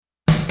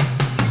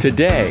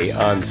Today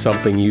on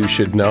Something You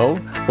Should Know,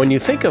 when you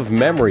think of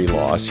memory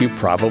loss, you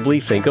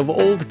probably think of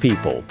old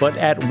people. But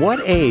at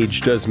what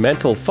age does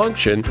mental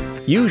function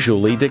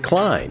usually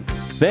decline?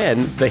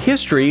 Then, the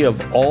history of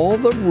all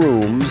the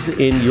rooms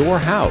in your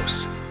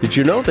house. Did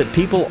you know that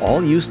people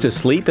all used to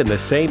sleep in the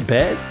same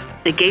bed?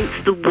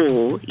 Against the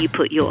wall, you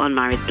put your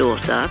unmarried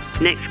daughter.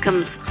 Next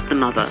comes the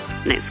mother.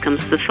 Next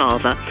comes the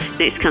father.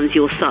 Next comes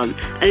your son.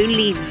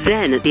 Only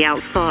then, at the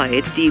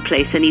outside, do you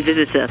place any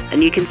visitor.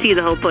 And you can see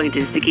the whole point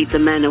is to keep the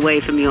men away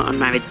from your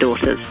unmarried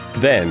daughters.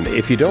 Then,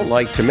 if you don't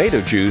like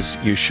tomato juice,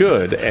 you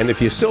should. And if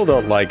you still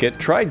don't like it,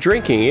 try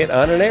drinking it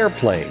on an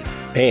airplane.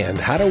 And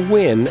how to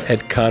win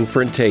at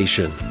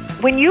confrontation.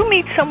 When you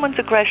meet someone's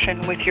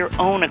aggression with your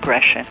own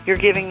aggression, you're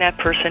giving that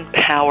person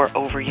power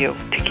over you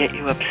to get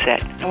you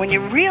upset. And when you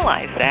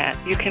realize that,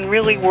 you can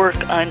really work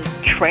on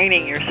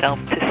training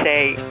yourself to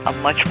say a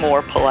much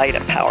more polite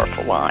and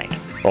powerful line.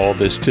 All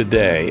this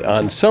today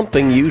on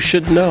Something You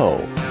Should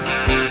Know.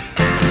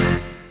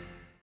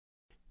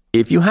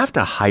 If you have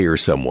to hire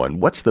someone,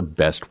 what's the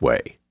best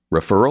way?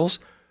 Referrals?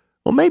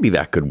 Well, maybe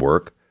that could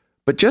work.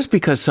 But just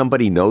because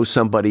somebody knows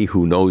somebody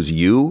who knows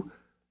you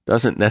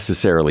doesn't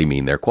necessarily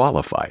mean they're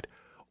qualified.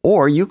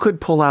 Or you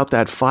could pull out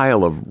that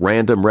file of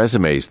random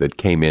resumes that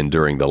came in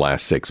during the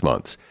last 6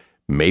 months.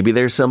 Maybe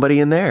there's somebody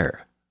in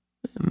there.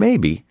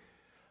 Maybe.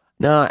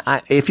 Now,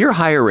 if you're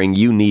hiring,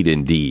 you need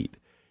Indeed.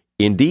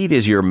 Indeed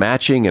is your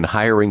matching and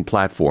hiring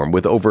platform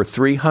with over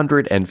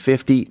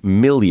 350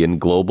 million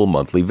global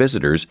monthly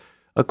visitors,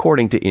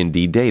 according to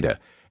Indeed data,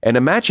 and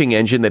a matching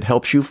engine that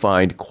helps you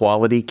find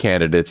quality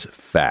candidates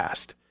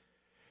fast.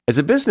 As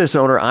a business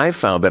owner, I've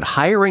found that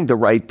hiring the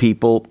right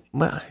people,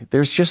 well,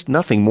 there's just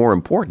nothing more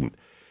important.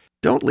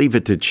 Don't leave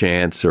it to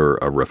chance or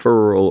a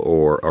referral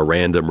or a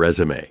random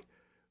resume.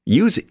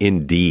 Use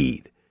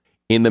Indeed.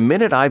 In the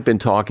minute I've been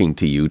talking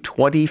to you,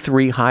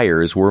 23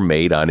 hires were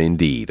made on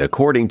Indeed,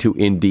 according to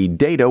Indeed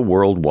data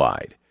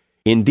worldwide.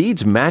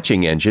 Indeed's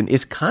matching engine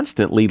is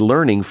constantly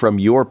learning from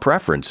your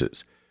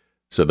preferences.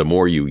 So the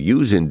more you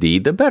use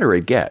Indeed, the better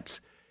it gets.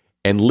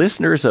 And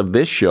listeners of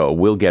this show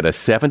will get a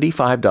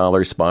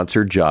 $75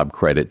 sponsored job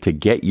credit to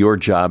get your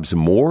jobs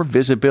more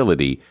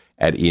visibility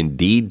at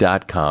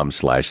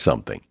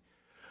Indeed.com/something.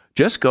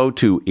 Just go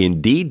to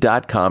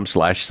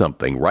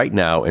Indeed.com/something right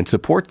now and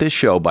support this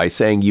show by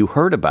saying you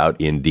heard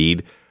about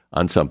Indeed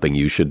on Something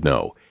You Should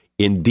Know.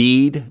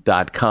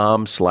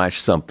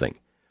 Indeed.com/something.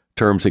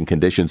 Terms and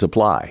conditions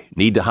apply.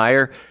 Need to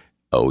hire?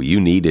 Oh, you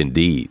need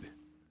Indeed.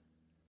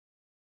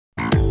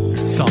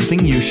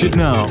 Something you should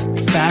know.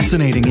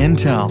 Fascinating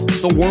intel,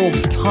 the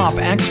world's top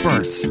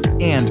experts,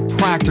 and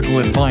practical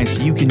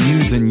advice you can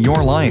use in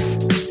your life.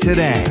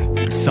 Today,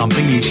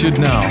 Something You Should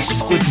Know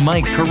with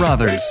Mike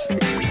Carruthers.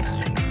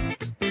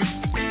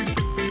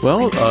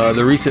 Well,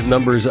 the recent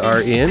numbers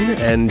are in,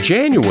 and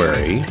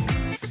January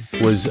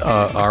was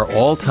our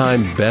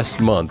all-time best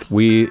month.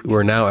 We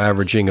were now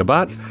averaging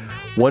about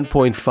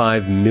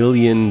 1.5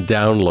 million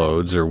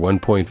downloads or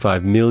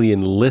 1.5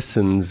 million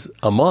listens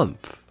a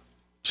month.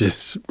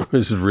 Just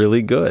was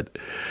really good.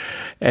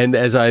 And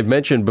as I've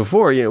mentioned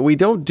before, we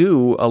don't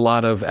do a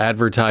lot of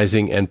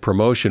advertising and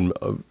promotion.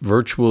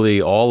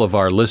 Virtually all of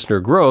our listener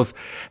growth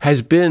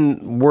has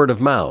been word of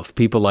mouth,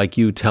 people like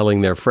you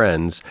telling their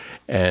friends,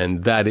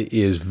 and that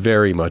is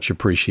very much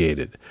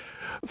appreciated.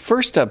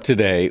 First up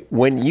today,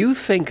 when you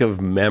think of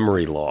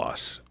memory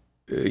loss,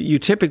 you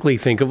typically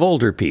think of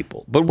older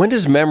people. But when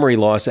does memory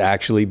loss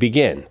actually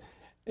begin?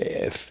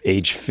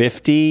 Age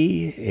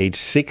 50? Age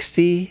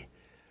 60?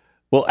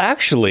 Well,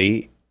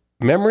 actually,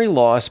 memory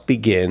loss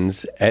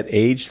begins at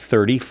age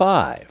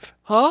 35.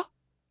 Huh?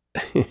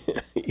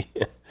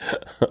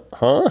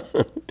 Huh?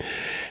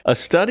 A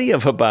study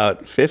of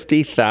about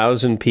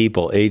 50,000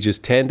 people ages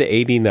 10 to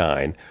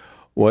 89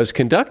 was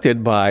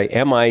conducted by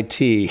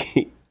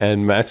MIT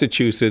and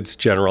Massachusetts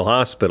General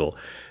Hospital.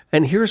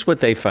 And here's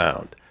what they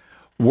found.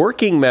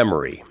 Working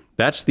memory,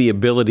 that's the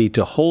ability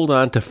to hold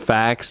on to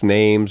facts,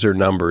 names, or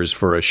numbers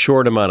for a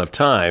short amount of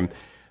time,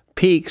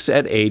 peaks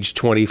at age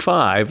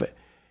 25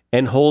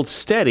 and holds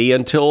steady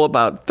until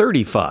about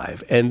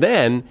 35, and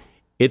then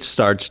it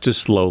starts to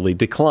slowly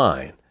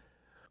decline.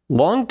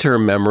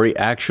 Long-term memory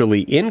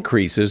actually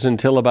increases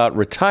until about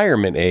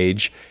retirement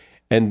age,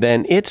 and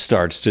then it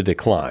starts to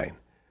decline.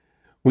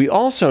 We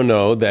also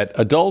know that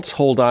adults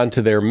hold on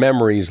to their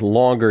memories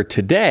longer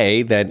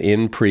today than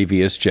in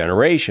previous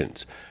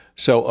generations.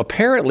 So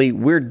apparently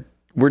we're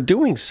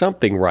doing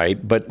something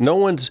right, but no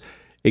one's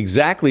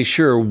exactly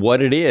sure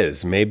what it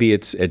is. Maybe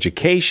it's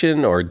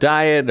education or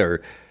diet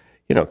or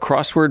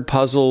crossword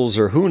puzzles,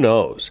 or who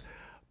knows.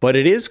 But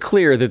it is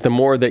clear that the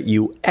more that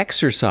you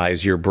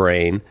exercise your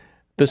brain,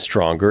 the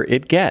stronger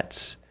it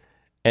gets.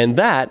 And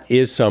that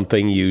is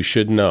something you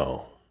should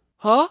know.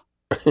 Huh?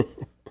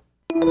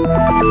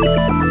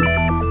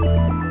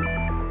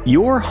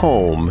 Your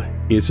home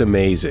is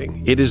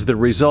amazing. It is the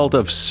result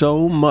of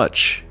so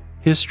much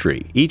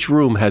history. Each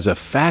room has a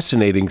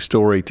fascinating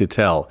story to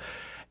tell.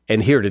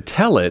 And here to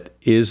tell it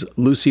is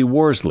Lucy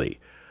Worsley.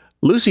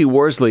 Lucy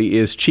Worsley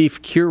is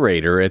chief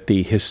curator at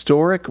the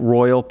Historic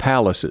Royal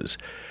Palaces.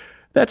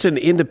 That's an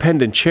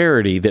independent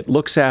charity that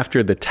looks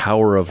after the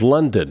Tower of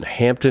London,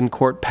 Hampton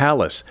Court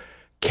Palace,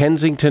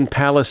 Kensington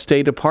Palace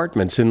State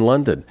Apartments in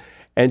London.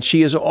 And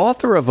she is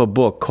author of a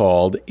book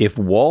called If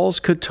Walls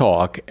Could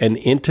Talk, An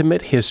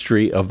Intimate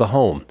History of the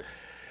Home.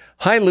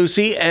 Hi,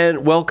 Lucy,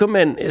 and welcome.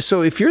 And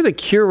so if you're the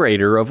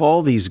curator of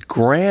all these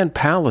grand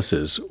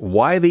palaces,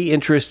 why the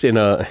interest in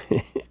a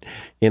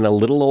in a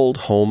little old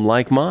home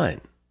like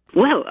mine?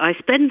 Well, I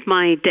spend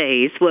my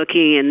days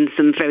working in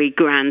some very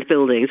grand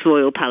buildings,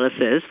 royal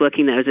palaces,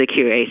 working there as a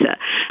curator.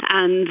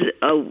 And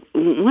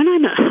when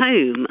I'm at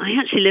home, I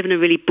actually live in a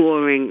really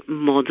boring,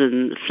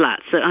 modern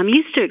flat. So I'm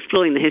used to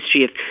exploring the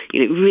history of,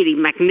 really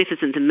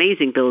magnificent,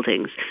 amazing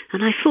buildings.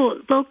 And I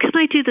thought, well, can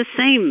I do the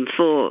same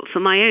for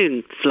my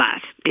own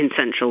flat in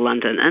central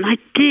London? And I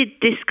did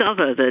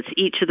discover that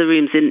each of the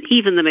rooms in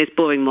even the most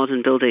boring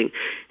modern building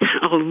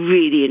are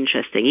really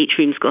interesting. Each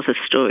room's got a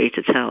story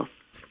to tell.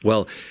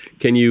 Well,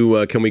 can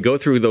we go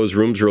through those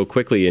rooms real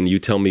quickly and you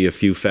tell me a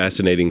few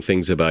fascinating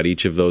things about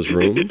each of those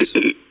rooms?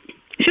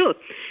 Sure.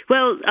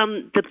 Well,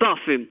 the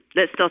bathroom.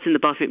 Let's start in the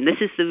bathroom.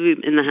 This is the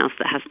room in the house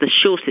that has the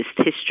shortest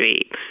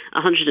history.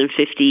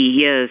 150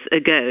 years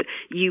ago,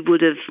 you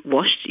would have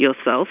washed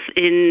yourself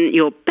in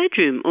your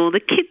bedroom or the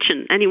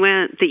kitchen,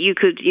 anywhere that you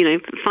could,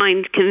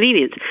 find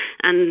convenient.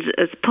 And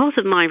as part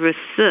of my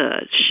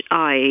research,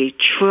 I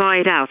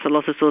tried out a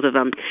lot of sort of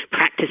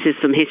practices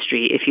from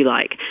history, if you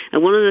like.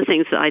 And one of the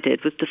things that I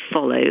did was to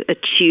follow a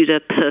Tudor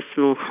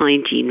personal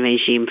hygiene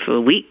regime for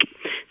a week.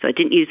 So I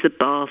didn't use the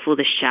bath or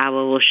the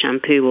shower or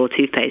shampoo or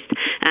toothpaste.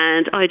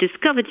 And I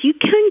discovered you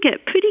can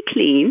get pretty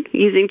clean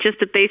using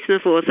just a basin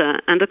of water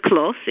and a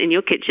cloth in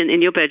your kitchen,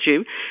 in your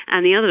bedroom.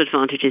 And the other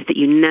advantage is that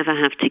you never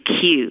have to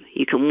queue.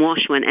 You can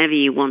wash whenever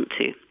you want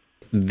to.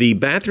 The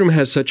bathroom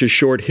has such a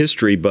short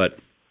history, but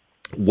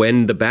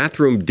when the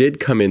bathroom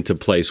did come into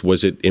place,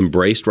 was it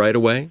embraced right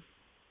away?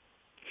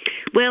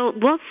 Well,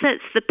 what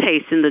sets the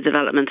pace in the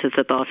development of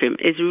the bathroom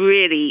is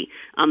really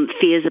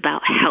fears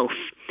about health.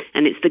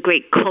 And it's the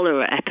great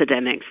cholera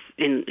epidemics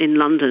in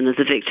London of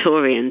the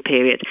Victorian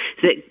period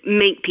that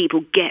make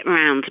people get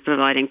around to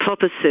providing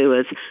proper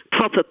sewers,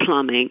 proper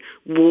plumbing,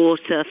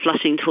 water,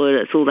 flushing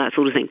toilets, all that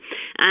sort of thing.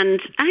 And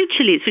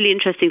actually, it's really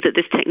interesting that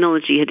this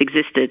technology had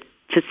existed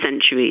for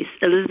centuries.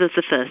 Elizabeth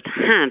I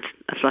had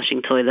a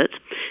flushing toilet,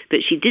 but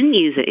she didn't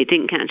use it. It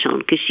didn't catch on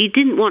because she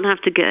didn't want to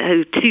have to go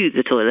to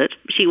the toilet.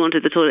 She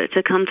wanted the toilet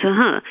to come to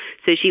her.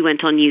 So she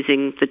went on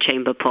using the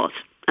chamber pot.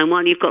 And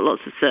while you've got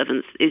lots of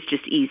servants, it's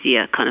just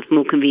easier, kind of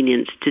more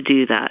convenient to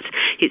do that.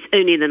 It's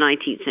only in the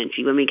 19th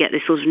century when we get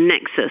this sort of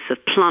nexus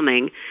of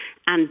plumbing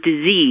and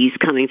disease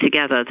coming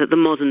together that the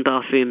modern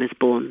bathroom is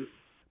born.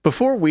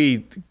 Before we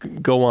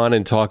go on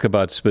and talk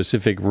about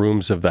specific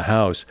rooms of the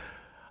house,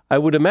 I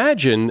would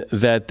imagine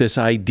that this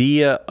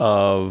idea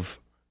of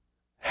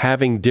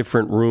having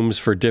different rooms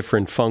for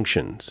different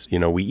functions,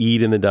 we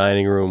eat in the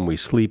dining room, we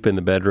sleep in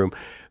the bedroom,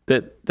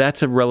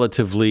 that's a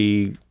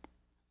relatively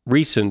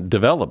recent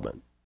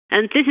development.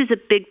 And this is a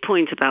big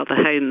point about the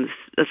homes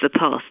of the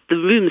past. The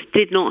rooms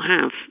did not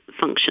have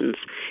functions.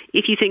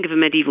 If you think of a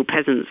medieval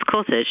peasant's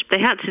cottage, they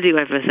had to do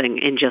everything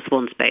in just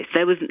one space.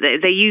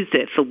 They used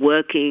it for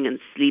working and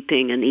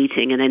sleeping and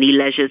eating and any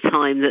leisure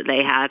time that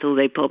they had,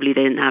 although probably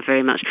they didn't have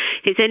very much.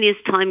 It's only as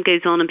time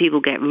goes on and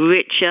people get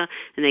richer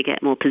and they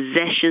get more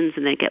possessions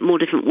and they get more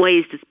different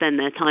ways to spend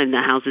their time,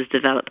 their houses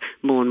develop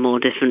more and more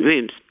different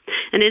rooms.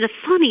 And in a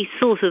funny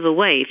sort of a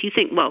way, if you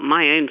think, well,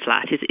 my own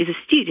flat is a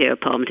studio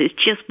apartment, it's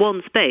just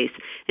one space,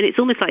 and it's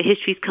almost like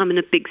history's come in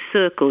a big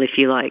circle, if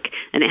you like,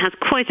 and it has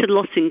quite a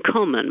lot in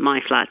common, my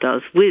flat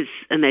does, with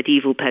a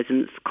medieval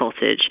peasant's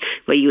cottage,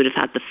 where you would have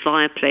had the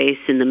fireplace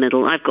in the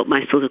middle. I've got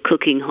my sort of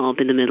cooking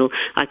hob in the middle.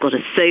 I've got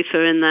a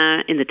sofa in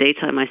there. In the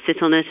daytime, I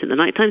sit on it. In the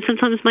nighttime,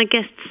 sometimes my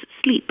guests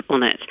sleep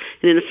on it.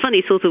 And in a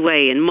funny sort of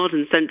way, in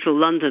modern central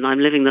London, I'm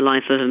living the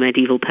life of a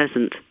medieval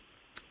peasant.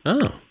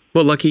 Oh,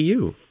 well, lucky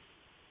you.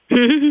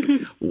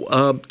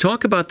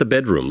 Talk about the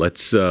bedroom.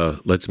 Let's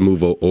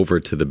move over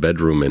to the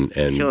bedroom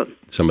and Sure.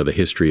 Some of the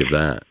history of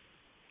that.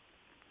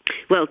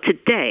 Well,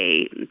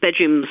 today,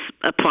 bedrooms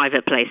are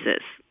private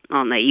places,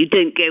 aren't they? You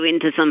don't go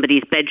into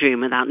somebody's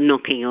bedroom without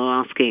knocking or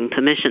asking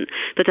permission.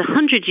 But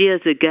 100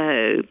 years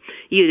ago,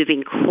 you'd have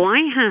been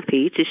quite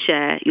happy to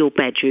share your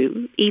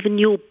bedroom, even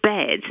your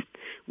bed,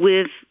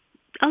 with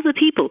other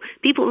people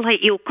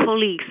like your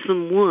colleagues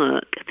from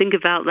work. Think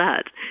about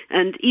that.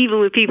 And even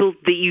with people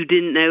that you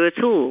didn't know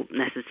at all,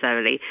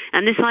 necessarily.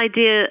 And this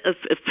idea of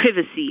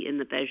privacy in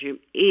the bedroom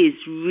is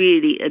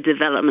really a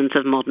development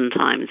of modern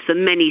times. For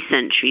many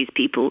centuries,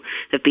 people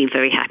have been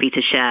very happy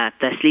to share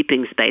their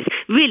sleeping space,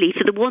 really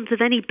for the want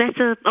of any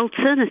better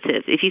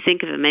alternative. If you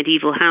think of a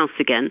medieval house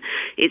again,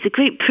 it's a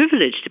great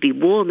privilege to be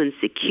warm and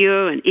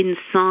secure and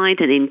inside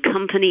and in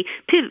company.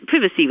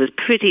 Privacy was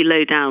pretty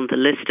low down the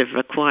list of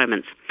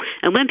requirements.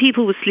 And when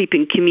people were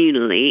sleeping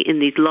communally in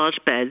these large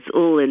beds,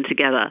 all in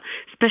together,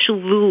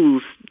 special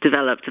rules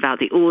developed about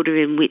the order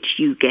in which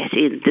you get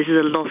in. This is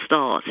a lost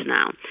art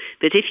now.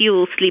 But if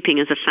you're sleeping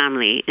as a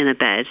family in a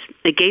bed,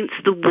 against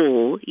the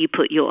wall, you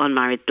put your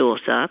unmarried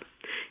daughter.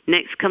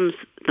 Next comes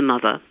the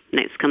mother.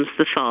 Next comes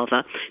the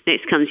father.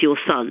 Next comes your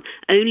son.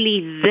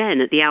 Only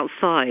then, at the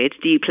outside,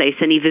 do you place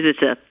any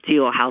visitor to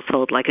your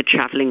household, like a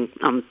traveling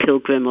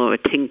pilgrim or a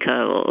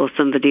tinker or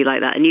somebody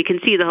like that. And you can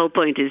see the whole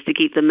point is to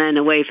keep the men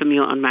away from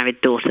your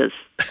unmarried daughters.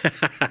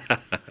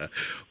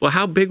 Well,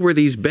 how big were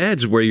these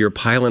beds where you're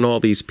piling all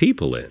these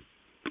people in?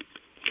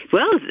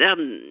 Well,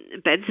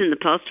 beds in the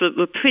past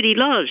were pretty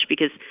large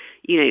because,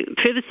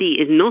 privacy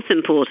is not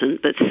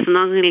important, but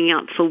snuggling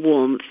up for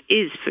warmth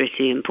is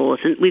pretty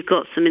important. We've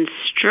got some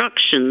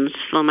instructions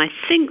from, I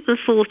think, the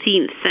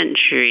 14th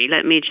century.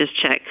 Let me just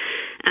check.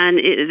 And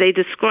they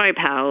describe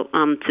how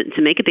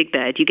to make a big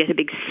bed, you get a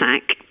big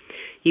sack,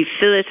 you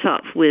fill it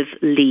up with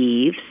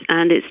leaves,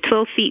 and it's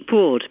 12 feet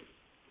broad.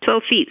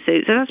 12 feet,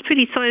 so that's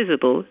pretty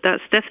sizable.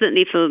 That's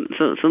definitely for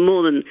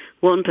more than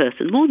one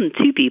person, more than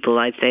two people,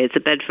 I'd say. It's a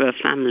bed for a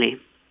family.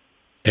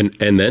 And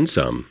then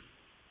some.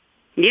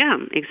 Yeah,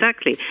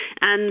 exactly.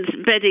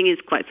 And bedding is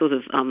quite sort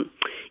of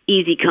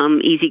easy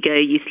come, easy go.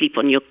 You sleep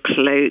on your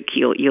cloak,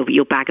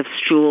 your bag of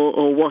straw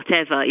or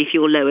whatever if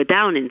you're lower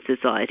down in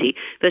society.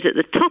 But at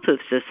the top of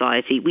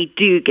society, we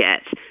do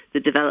get the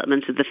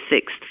development of the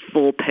fixed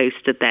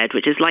four-poster bed,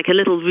 which is like a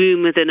little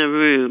room within a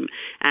room.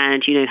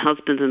 And,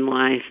 husband and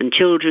wife and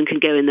children can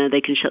go in there,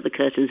 they can shut the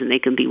curtains, and they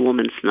can be warm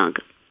and snug.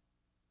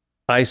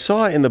 I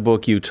saw in the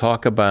book you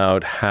talk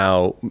about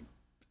how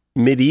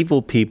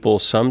medieval people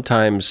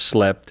sometimes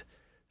slept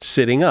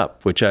sitting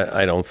up, which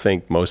I don't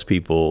think most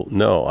people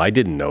know. I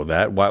didn't know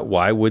that.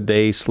 Why would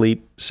they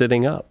sleep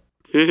sitting up?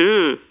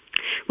 Mm-hmm.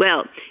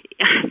 Well,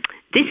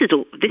 this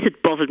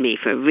had bothered me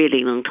for a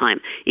really long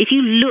time. If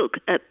you look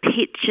at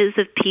pictures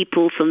of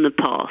people from the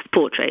past,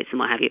 portraits and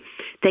what have you,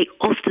 they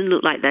often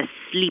look like they're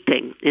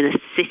sleeping in a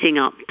sitting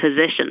up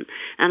position.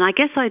 And I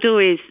guess I'd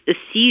always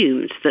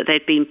assumed that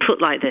they'd been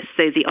put like this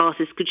so the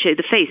artist could show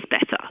the face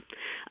better.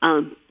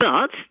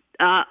 But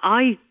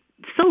I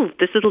solved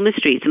this little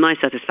mystery to my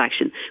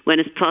satisfaction when,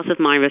 as part of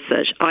my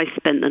research, I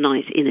spent the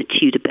night in a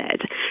Tudor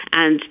bed.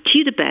 And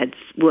Tudor beds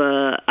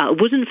were a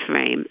wooden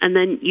frame, and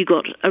then you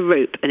got a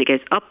rope, and it goes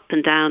up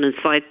and down and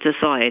side to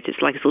side.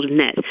 It's like a sort of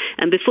net.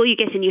 And before you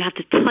get in, you have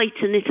to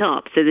tighten it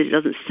up so that it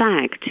doesn't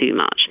sag too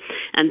much.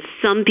 And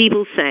some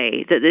people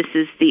say that this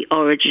is the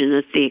origin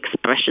of the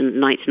expression,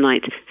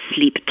 night-night,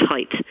 sleep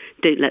tight,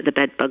 don't let the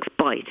bed bugs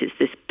bite. It's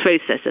this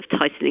process of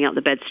tightening up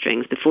the bed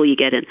strings before you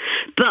get in.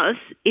 But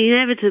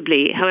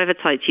inevitably, however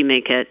tight you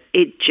make it,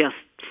 it just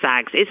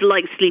sags. It's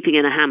like sleeping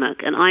in a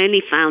hammock. And I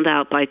only found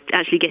out by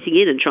actually getting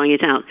in and trying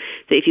it out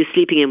that if you're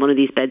sleeping in one of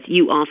these beds,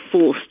 you are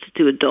forced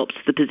to adopt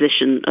the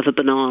position of a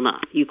banana.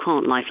 You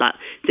can't lie flat.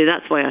 So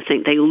that's why I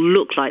think they all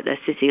look like they're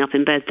sitting up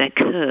in bed. They're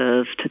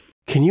curved.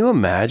 Can you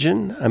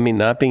imagine? I mean,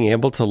 not being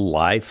able to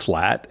lie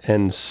flat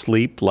and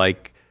sleep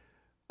like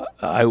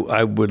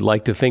I would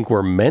like to think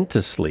we're meant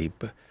to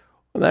sleep.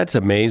 Well, that's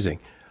amazing.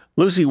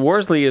 Lucy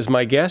Worsley is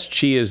my guest.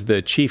 She is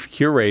the chief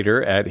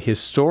curator at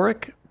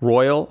Historic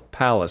Royal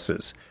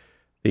Palaces,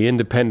 the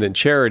independent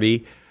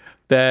charity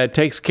that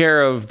takes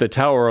care of the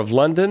Tower of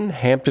London,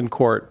 Hampton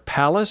Court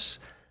Palace,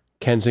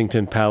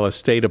 Kensington Palace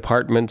State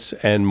Apartments,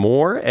 and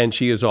more. And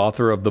she is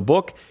author of the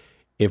book,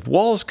 If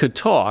Walls Could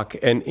Talk,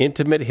 An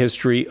Intimate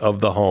History of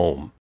the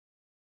Home.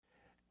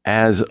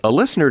 As a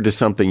listener to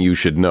Something You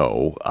Should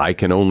Know, I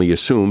can only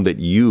assume that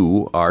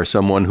you are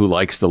someone who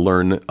likes to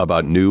learn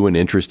about new and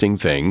interesting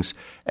things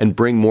and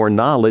bring more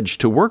knowledge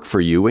to work for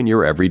you in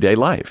your everyday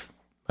life.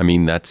 I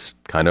mean, that's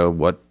kind of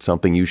what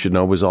Something You Should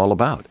Know is all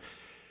about.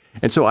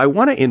 And so I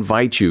want to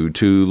invite you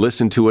to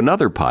listen to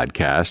another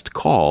podcast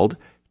called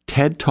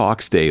TED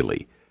Talks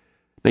Daily.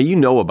 Now, you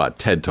know about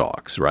TED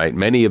Talks, right?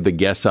 Many of the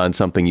guests on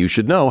Something You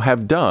Should Know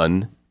have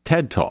done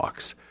TED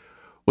Talks.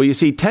 Well, you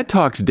see, TED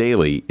Talks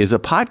Daily is a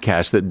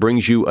podcast that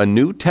brings you a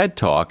new TED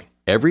Talk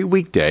every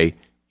weekday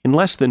in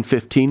less than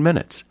 15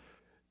 minutes.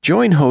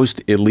 Join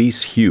host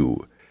Elise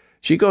Hu.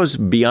 She goes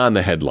beyond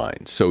the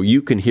headlines, so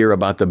you can hear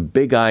about the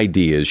big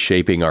ideas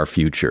shaping our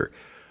future.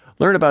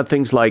 Learn about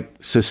things like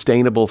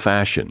sustainable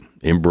fashion,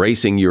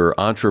 embracing your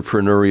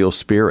entrepreneurial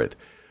spirit,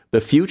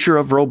 the future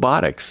of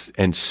robotics,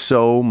 and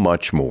so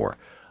much more.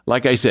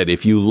 Like I said,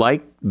 if you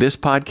like this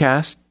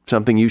podcast,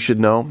 Something You Should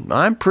Know,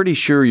 I'm pretty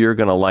sure you're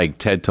going to like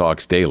TED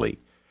Talks Daily.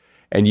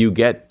 And you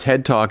get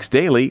TED Talks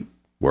Daily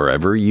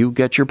wherever you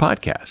get your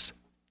podcasts.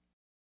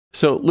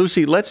 So,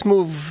 Lucy, let's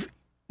move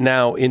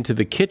now into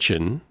the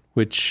kitchen,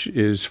 which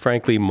is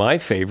frankly my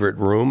favorite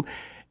room.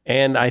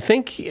 And I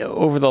think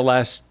over the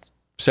last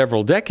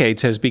several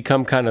decades has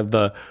become kind of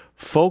the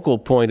focal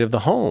point of the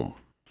home.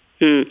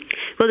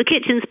 Well, the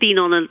kitchen's been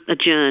on a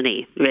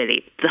journey,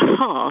 really. The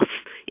hearth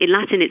In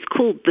Latin, it's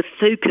called the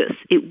focus.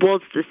 It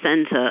was the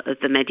center of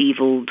the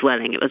medieval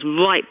dwelling. It was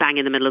right bang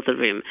in the middle of the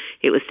room.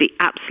 It was the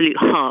absolute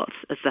heart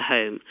of the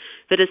home.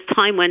 But as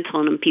time went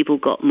on and people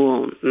got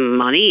more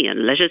money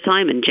and leisure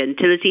time and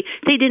gentility,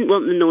 they didn't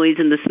want the noise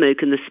and the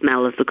smoke and the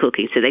smell of the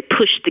cooking. So they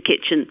pushed the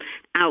kitchen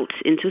out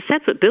into a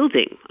separate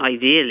building,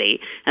 ideally.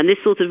 And this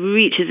sort of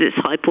reaches its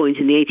high point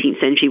in the 18th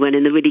century when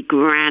in the really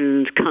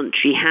grand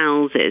country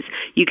houses,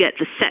 you get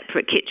the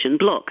separate kitchen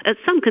block at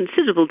some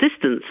considerable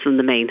distance from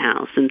the main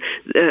house. And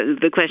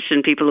the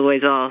question people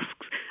always ask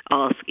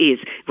is,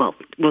 well,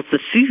 was the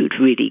food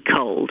really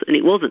cold? And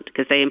it wasn't,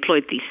 because they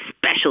employed these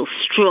special,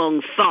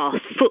 strong,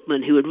 fast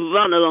footmen who would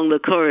run along the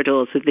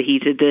corridors with the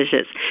heated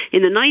dishes.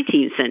 In the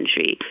 19th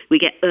century, we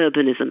get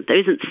urbanism. There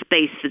isn't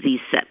space for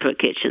these separate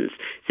kitchens,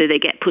 so they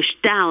get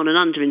pushed down and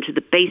under into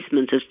the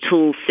basement of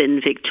tall,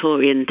 thin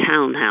Victorian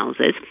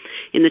townhouses.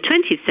 In the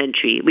 20th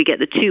century, we get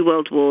the two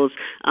world wars.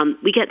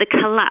 We get the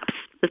collapse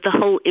of the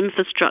whole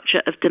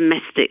infrastructure of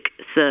domestic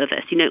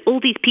service. You know, all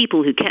these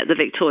people who kept the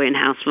Victorian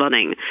house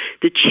running,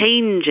 the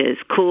changes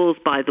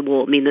caused by the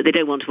war mean that they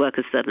don't want to work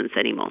as servants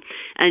anymore.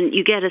 And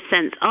you get a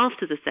sense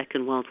after the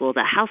Second World War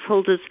that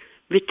householders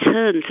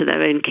return to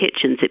their own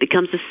kitchens. It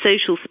becomes a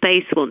social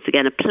space once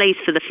again, a place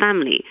for the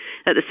family.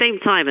 At the same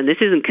time, and this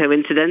isn't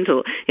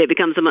coincidental, it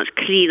becomes a much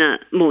cleaner,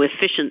 more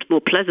efficient,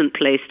 more pleasant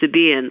place to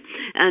be in.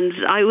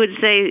 And I would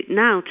say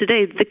now,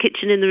 today, the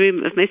kitchen in the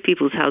room of most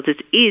people's houses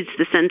is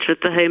the center of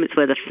the home. It's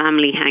where the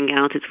family hang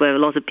out. It's where a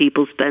lot of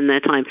people spend their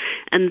time.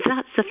 And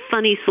that's a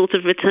funny sort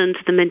of return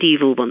to the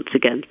medieval once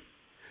again.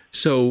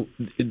 So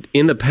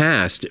in the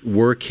past,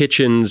 were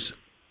kitchens...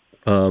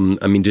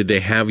 did they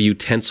have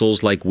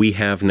utensils like we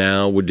have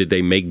now? Or did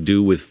they make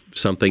do with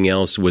something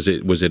else? Was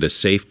it a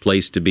safe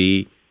place to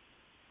be?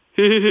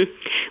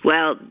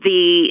 Well,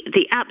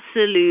 the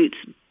absolute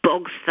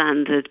bog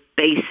standard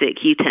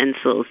basic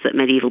utensils that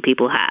medieval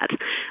people had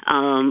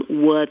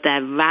were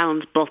their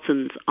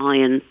round-bottomed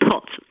iron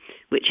pot,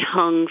 which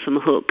hung from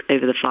a hook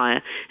over the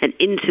fire, and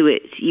into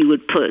it you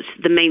would put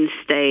the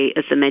mainstay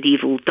of the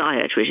medieval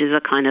diet, which is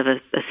a kind of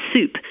a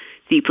soup.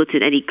 So you put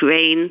in any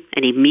grain,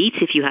 any meat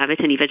if you have it,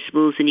 any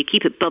vegetables, and you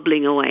keep it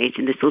bubbling away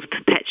in this sort of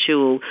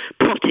perpetual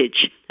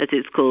pottage, as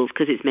it's called,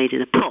 because it's made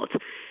in a pot.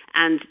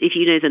 And if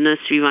you know the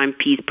nursery rhyme,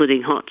 peas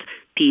pudding hot,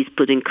 peas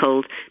pudding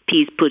cold,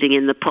 peas pudding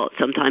in the pot,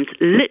 sometimes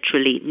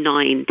literally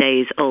 9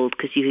 days old,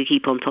 because you can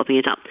keep on topping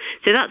it up.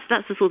 So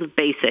that's the sort of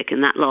basic,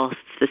 and that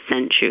lasts for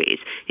centuries.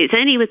 It's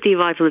only with the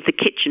arrival of the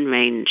kitchen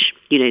range,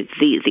 you know,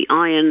 the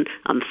iron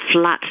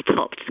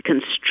flat-topped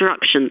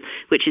construction,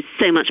 which is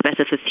so much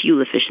better for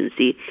fuel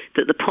efficiency,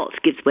 that the pot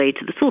gives way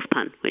to the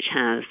saucepan, which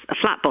has a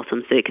flat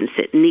bottom, so it can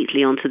sit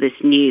neatly onto this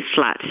new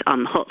flat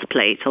hot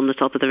plate on the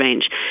top of the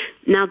range.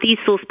 Now, these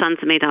saucepans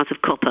are made out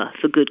of copper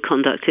for good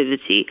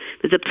conductivity.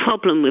 There's a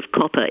problem with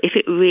copper. If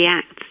it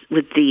reacts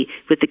with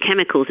the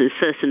chemicals in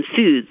certain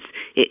foods,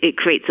 it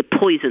creates a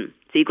poison.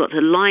 So you've got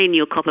to line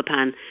your copper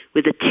pan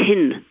with a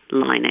tin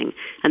lining.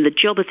 And the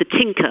job of the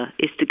tinker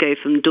is to go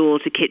from door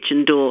to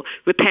kitchen door,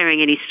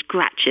 repairing any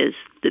scratches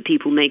that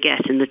people may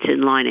get in the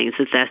tin linings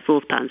of their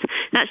saucepans.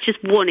 That's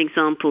just one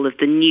example of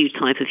the new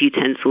type of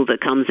utensil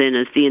that comes in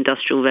as the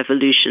Industrial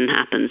Revolution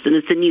happens, and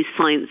as the new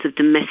science of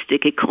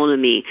domestic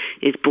economy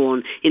is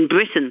born. In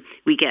Britain,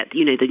 we get,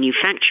 you know, the new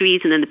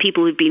factories, and then the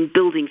people who've been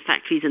building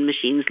factories and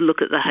machines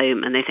look at the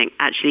home and they think,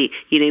 actually,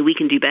 you know, we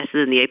can do better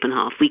than the open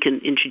hearth. We can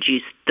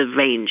introduce the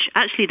range.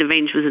 Actually, the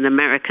range was an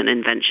American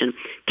invention.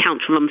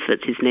 Count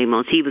Rumford, his name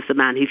was. He was the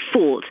man who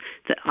thought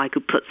that I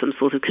could put some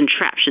sort of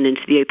contraption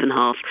into the open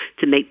hearth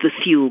to make the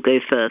fuel go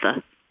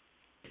further.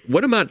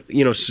 What about,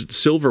 you know,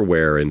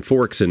 silverware and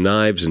forks and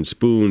knives and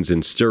spoons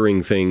and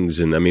stirring things?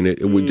 And I mean,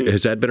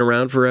 has that been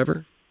around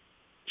forever?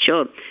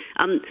 Sure.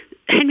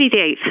 Henry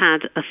VIII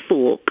had a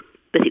fork,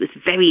 but it was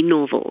very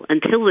novel.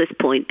 Until this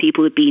point,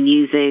 people had been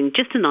using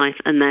just a knife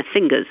and their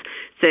fingers.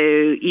 So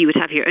you would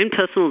have your own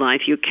personal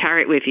knife, you'd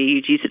carry it with you,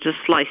 you'd use it to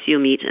slice your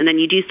meat, and then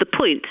you'd use the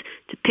point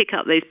to pick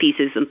up those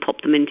pieces and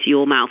pop them into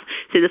your mouth.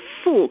 So the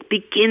fork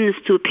begins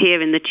to appear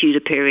in the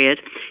Tudor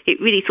period. It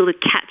really sort of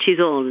catches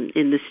on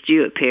in the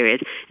Stuart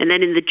period. And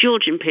then in the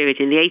Georgian period,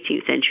 in the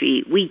 18th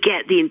century, we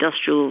get the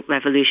Industrial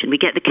Revolution, we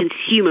get the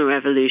Consumer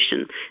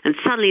Revolution, and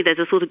suddenly there's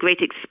a sort of great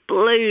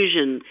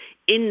explosion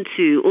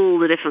into all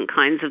the different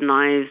kinds of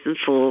knives and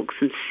forks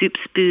and soup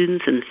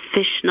spoons and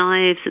fish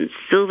knives and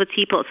silver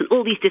teapots and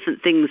all these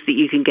different things that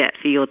you can get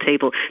for your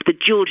table. The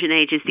Georgian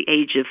age is the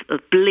age of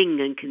bling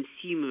and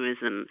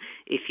consumerism,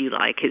 if you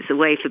like. It's a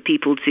way for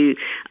people to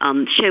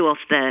show off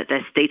their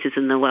status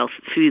and their wealth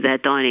through their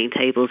dining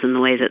tables and the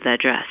way that they're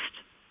dressed.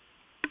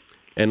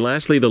 And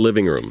lastly, the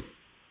living room.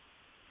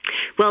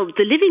 Well,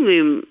 the living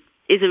room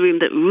is a room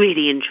that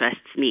really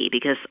interests me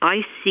because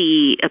I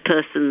see a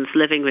person's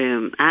living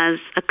room as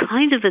a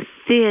kind of a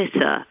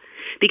theatre,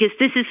 because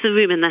this is the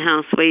room in the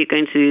house where you're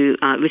going to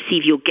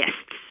receive your guests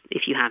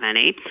if you have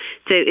any.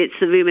 So it's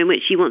the room in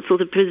which you want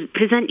sort of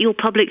present your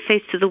public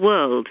face to the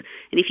world.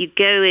 And if you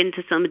go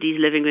into somebody's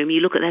living room,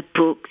 you look at their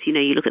books, you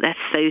look at their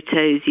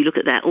photos, you look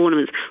at their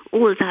ornaments,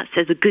 all of that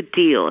says a good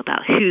deal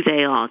about who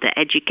they are, their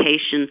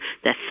education,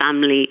 their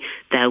family,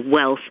 their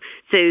wealth.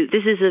 So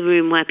this is a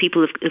room where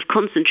people have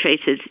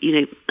concentrated,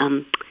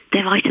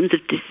 their items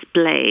of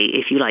display,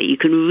 if you like. You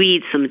can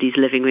read somebody's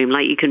living room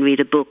like you can read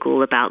a book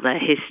all about their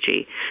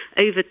history.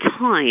 Over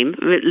time,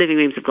 living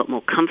rooms have got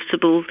more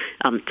comfortable.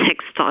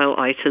 Textile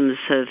items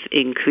have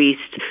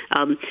increased.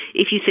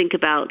 If you think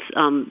about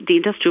the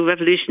Industrial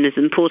Revolution is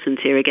important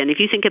here again. If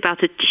you think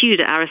about a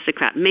Tudor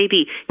aristocrat,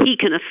 maybe he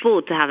can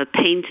afford to have a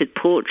painted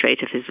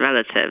portrait of his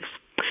relatives.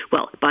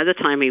 Well, by the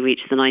time we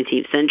reach the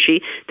 19th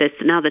century, there's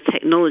now the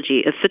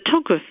technology of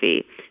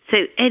photography.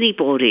 So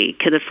anybody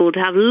can afford to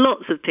have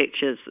lots of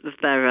pictures of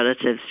their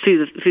relatives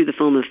through the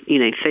form of,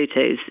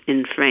 photos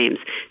in frames.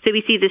 So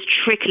we see this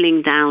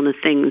trickling down of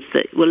things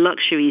that were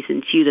luxuries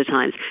in Tudor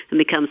times and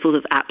become sort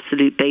of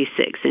absolute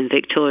basics in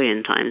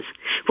Victorian times.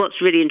 What's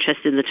really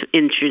interesting,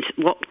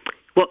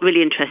 what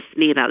really interests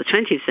me about the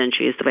 20th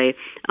century is the way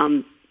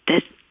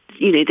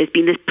there's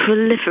been this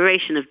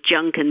proliferation of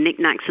junk and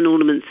knickknacks and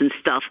ornaments and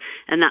stuff,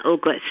 and that all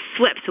gets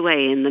swept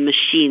away in the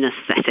machine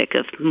aesthetic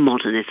of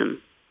modernism.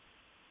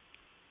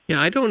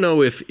 Yeah, I don't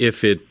know if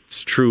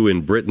it's true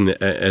in Britain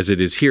as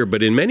it is here,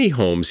 but in many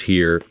homes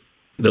here,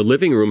 the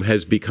living room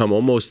has become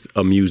almost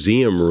a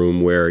museum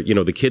room where,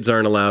 the kids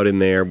aren't allowed in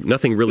there.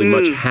 Nothing really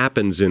much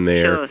happens in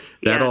there. Sure.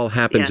 That all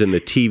happens in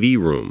the TV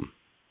room.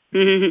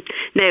 Mm-hmm.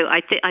 No,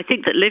 I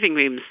think that living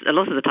rooms, a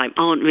lot of the time,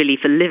 aren't really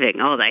for living,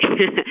 are they?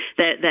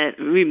 they're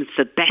rooms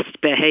for best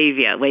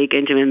behaviour, where you're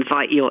going to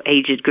invite your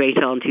aged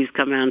great-aunt who's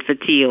come round for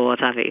tea or what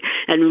have you.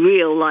 And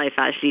real life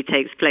actually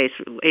takes place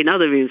in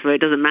other rooms where it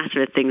doesn't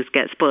matter if things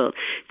get spoiled.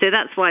 So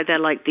that's why they're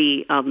like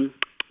the...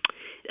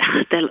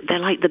 They're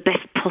like the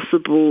best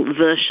possible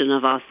version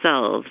of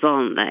ourselves,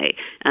 aren't they?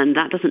 And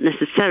that doesn't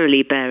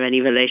necessarily bear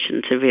any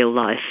relation to real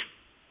life.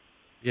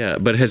 Yeah,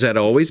 but has that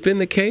always been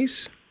the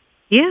case?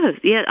 Yeah,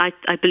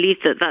 I believe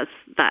that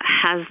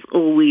has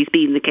always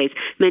been the case.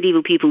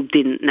 Medieval people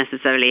didn't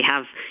necessarily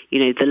have,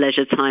 the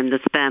leisure time, the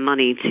spare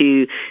money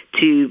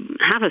to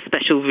have a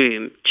special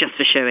room just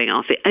for showing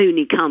off. It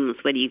only comes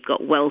when you've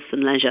got wealth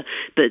and leisure.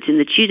 But in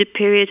the Tudor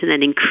period and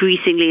then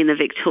increasingly in the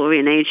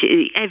Victorian age,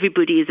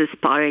 everybody is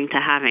aspiring to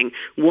having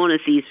one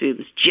of these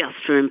rooms just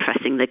for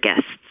impressing the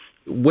guests.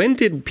 When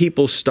did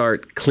people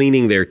start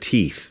cleaning their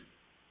teeth?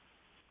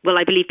 Well,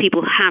 I believe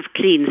people have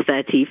cleaned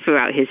their teeth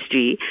throughout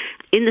history.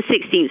 In the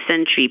 16th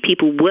century,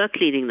 people were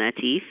cleaning their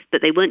teeth,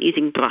 but they weren't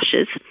using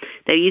brushes.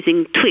 They're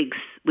using twigs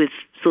with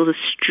sort of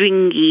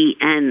stringy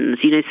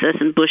ends.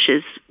 Certain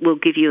bushes will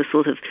give you a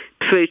sort of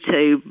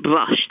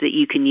proto-brush that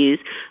you can use.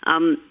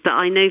 But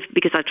I know,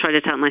 because I've tried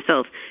it out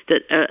myself,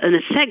 that an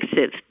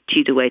effective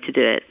Tudor way to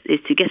do it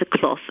is to get a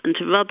cloth and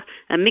to rub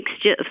a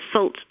mixture of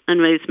salt and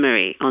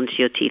rosemary onto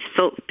your teeth.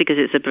 Salt, because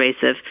it's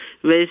abrasive.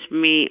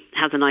 Rosemary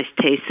has a nice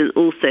taste, and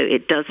also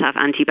it does have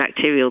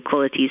antibacterial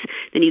qualities.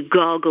 Then you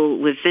gargle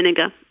with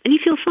vinegar, and you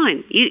feel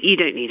fine. You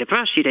don't need a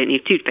brush. You don't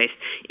need toothpaste.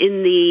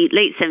 In the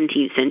late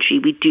 17th century,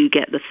 we do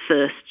get the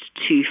first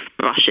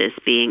toothbrushes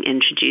being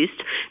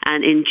introduced.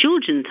 And in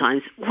Georgian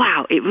times,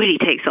 wow, it really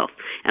takes off.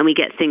 And we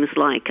get things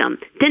like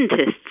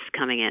dentists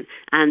coming in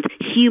and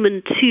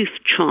human tooth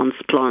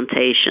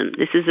transplantation.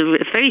 This is a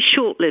very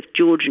short-lived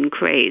Georgian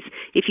craze.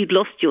 If you'd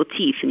lost your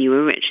teeth and you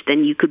were rich,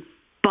 then you could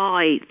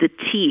buy the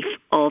teeth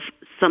of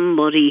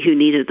somebody who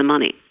needed the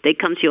money. They'd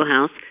come to your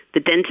house. The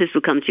dentist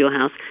would come to your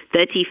house.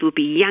 Their teeth would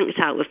be yanked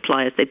out with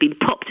pliers. They'd been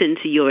popped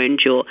into your own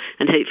jaw,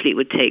 and hopefully it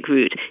would take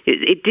root.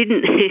 It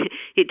didn't.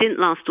 It didn't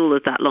last all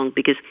of that long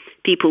because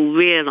people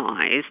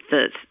realised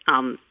that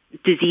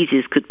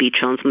diseases could be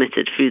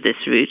transmitted through this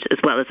route as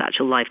well as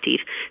actual live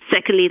teeth.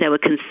 Secondly, there were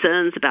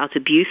concerns about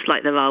abuse,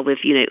 like there are with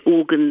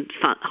organ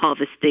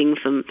harvesting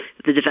from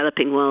the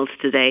developing world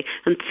today.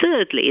 And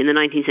thirdly, in the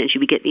 19th century,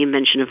 we get the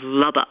invention of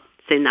rubber.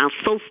 So now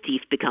false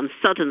teeth become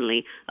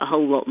suddenly a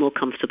whole lot more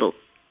comfortable.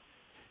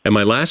 And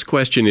my last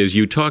question is,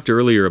 you talked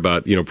earlier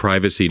about,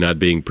 privacy not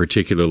being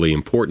particularly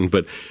important,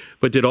 but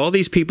did all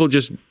these people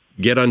just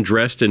get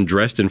undressed and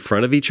dressed in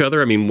front of each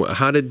other? I mean,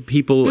 how did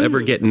people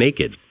ever get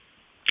naked?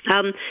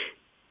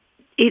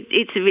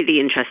 It's a really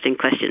interesting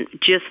question.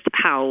 Just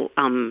how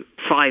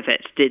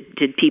private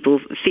did people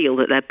feel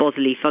that their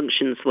bodily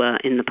functions were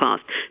in the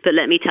past? But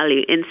let me tell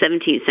you, in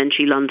 17th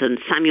century London,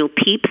 Samuel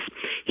Pepys,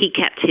 he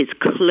kept his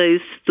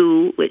clothes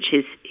stool, which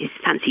is his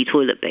fancy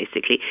toilet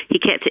basically, he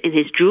kept it in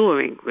his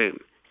drawing room.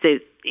 So,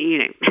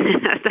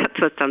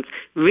 that sounds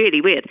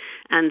really weird.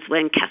 And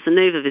when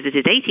Casanova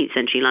visited 18th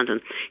century London,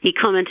 he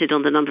commented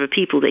on the number of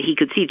people that he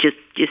could see just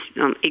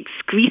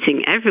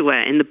excreting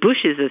everywhere in the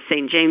bushes of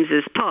St.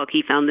 James's Park.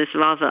 He found this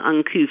rather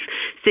uncouth.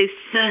 So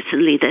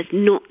certainly there's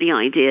not the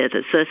idea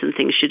that certain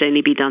things should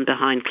only be done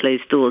behind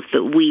closed doors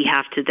that we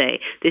have today.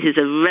 This is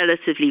a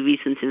relatively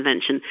recent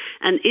invention,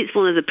 and it's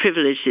one of the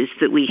privileges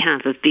that we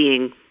have of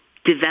being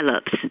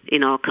developed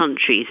in our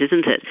countries,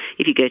 isn't it?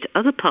 If you go to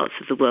other parts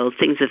of the world,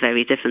 things are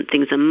very different.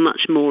 Things are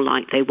much more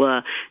like they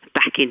were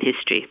back in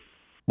history.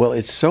 Well,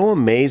 it's so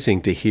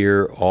amazing to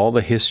hear all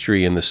the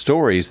history and the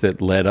stories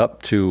that led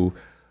up to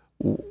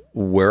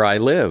where I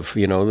live,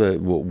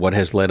 what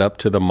has led up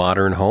to the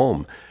modern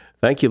home.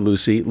 Thank you,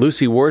 Lucy.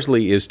 Lucy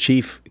Worsley is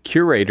chief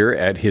curator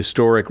at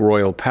Historic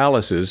Royal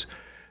Palaces.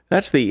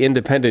 That's the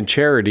independent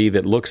charity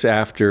that looks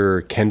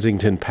after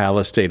Kensington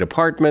Palace State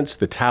Apartments,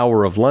 the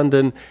Tower of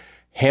London,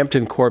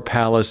 Hampton Court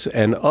Palace,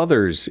 and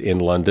others in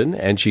London.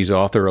 And she's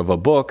author of a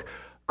book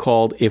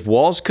called If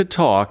Walls Could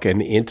Talk,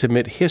 An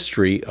Intimate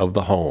History of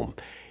the Home.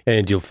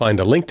 And you'll find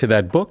a link to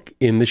that book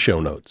in the show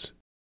notes.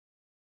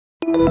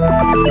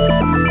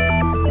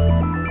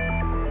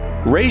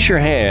 Raise your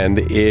hand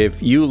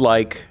if you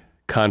like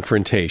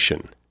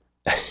confrontation.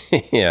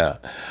 Yeah.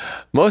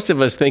 Most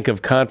of us think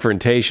of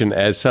confrontation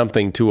as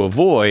something to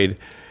avoid,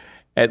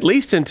 at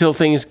least until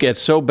things get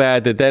so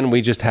bad that then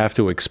we just have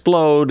to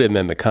explode, and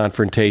then the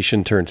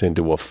confrontation turns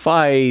into a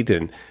fight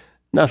and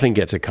nothing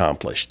gets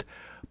accomplished.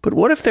 But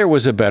what if there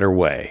was a better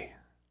way?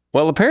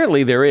 Well,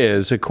 apparently there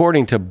is,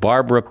 according to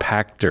Barbara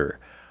Pachter.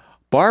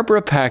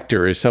 Barbara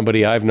Pachter is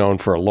somebody I've known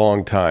for a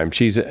long time.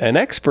 She's an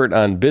expert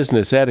on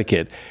business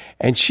etiquette,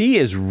 and she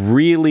is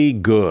really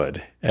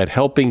good at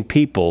helping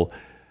people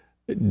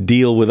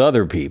deal with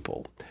other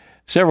people.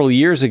 Several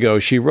years ago,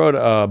 she wrote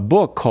a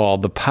book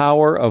called The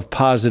Power of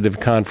Positive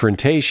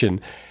Confrontation,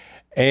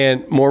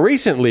 and more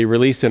recently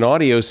released an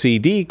audio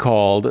CD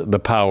called The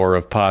Power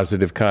of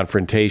Positive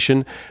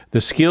Confrontation,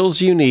 The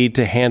Skills You Need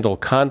to Handle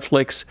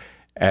Conflicts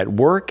at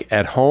Work,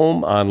 at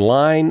Home,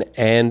 Online,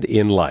 and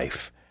in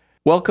Life.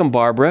 Welcome,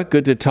 Barbara.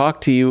 Good to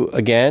talk to you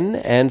again.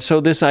 And so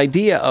this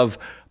idea of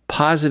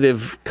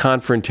positive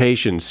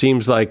confrontation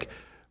seems like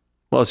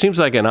an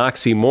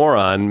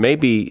oxymoron.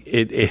 Maybe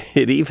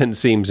it even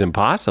seems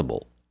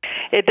impossible.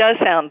 It does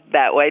sound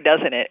that way,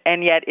 doesn't it?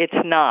 And yet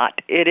it's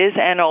not. It is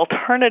an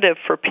alternative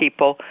for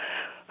people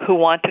who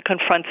want to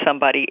confront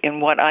somebody in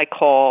what I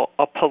call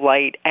a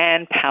polite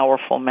and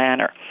powerful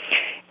manner.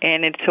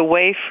 And it's a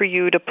way for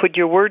you to put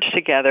your words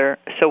together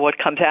so what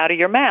comes out of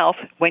your mouth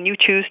when you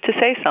choose to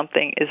say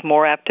something is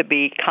more apt to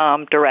be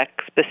calm, direct,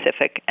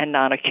 specific, and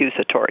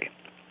non-accusatory.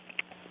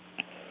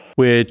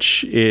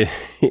 Which,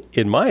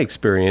 in my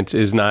experience,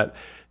 is not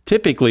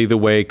typically the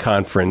way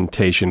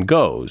confrontation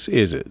goes,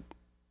 is it?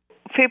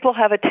 People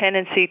have a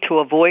tendency to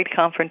avoid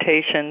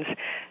confrontations.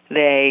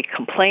 They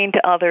complain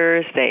to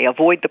others. They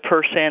avoid the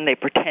person. They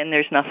pretend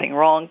there's nothing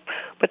wrong.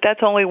 But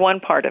that's only one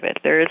part of it.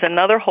 There is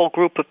another whole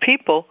group of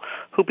people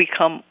who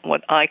become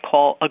what I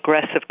call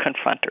aggressive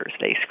confronters.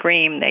 They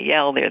scream, they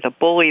yell, they're the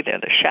bully,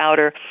 they're the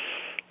shouter,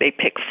 they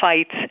pick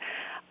fights.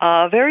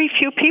 Very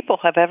few people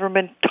have ever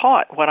been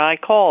taught what I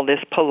call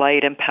this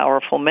polite and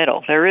powerful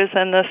middle. There is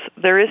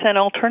an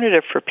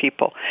alternative for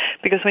people.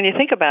 Because when you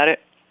think about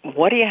it,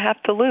 what do you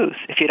have to lose?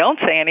 If you don't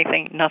say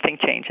anything, nothing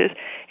changes.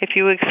 If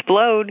you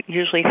explode,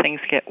 usually things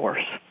get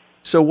worse.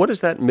 So what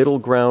does that middle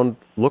ground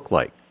look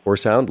like or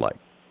sound like?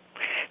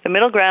 The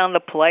middle ground,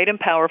 the polite and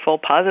powerful,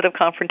 positive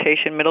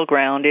confrontation middle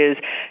ground is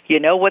you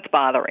know what's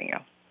bothering you.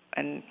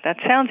 And that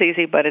sounds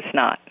easy, but it's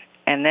not.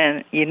 And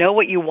then you know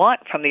what you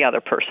want from the other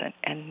person.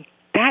 And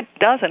that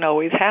doesn't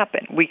always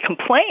happen. We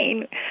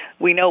complain,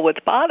 we know what's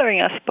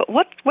bothering us, but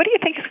what do you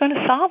think is going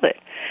to solve it?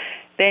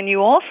 Then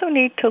you also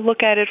need to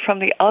look at it from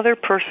the other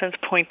person's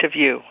point of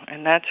view.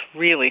 And that's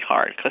really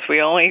hard because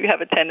we only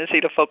have a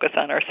tendency to focus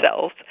on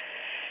ourselves.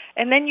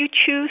 And then you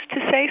choose to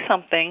say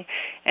something,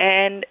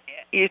 and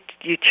you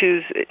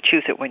choose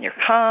it when you're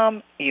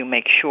calm, you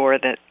make sure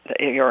that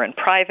you're in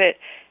private,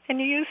 and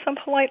you use some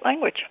polite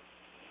language.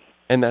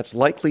 And that's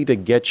likely to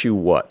get you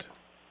what?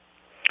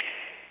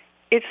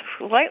 It's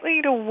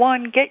likely to,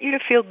 one, get you to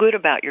feel good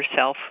about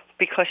yourself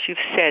because you've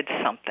said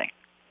something.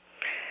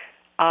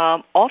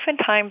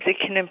 Oftentimes it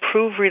can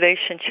improve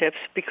relationships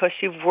because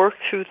you've worked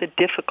through the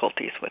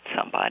difficulties with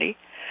somebody.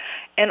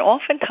 And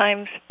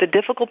oftentimes the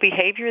difficult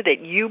behavior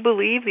that you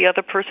believe the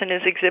other person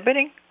is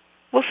exhibiting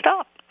will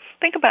stop.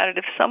 Think about it.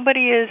 If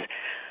somebody is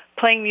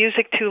playing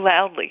music too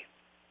loudly,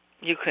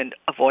 you can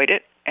avoid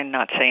it and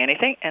not say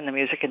anything, and the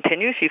music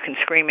continues. You can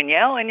scream and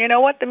yell, and you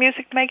know what? The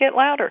music may get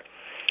louder.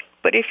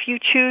 But if you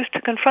choose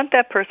to confront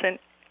that person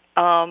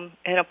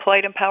in a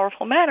polite and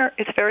powerful manner,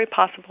 it's very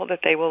possible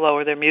that they will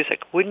lower their music.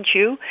 Wouldn't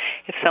you?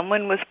 If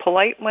someone was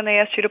polite when they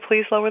asked you to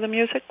please lower the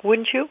music,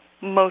 wouldn't you?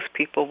 Most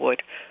people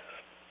would.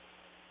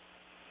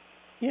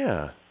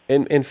 Yeah.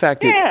 And in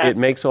fact, it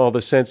makes all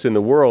the sense in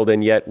the world,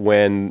 and yet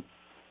when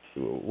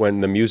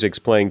the music's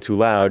playing too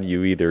loud,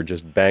 you either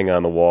just bang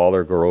on the wall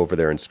or go over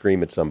there and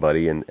scream at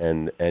somebody,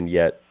 and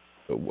yet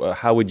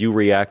how would you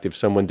react if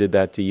someone did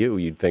that to you?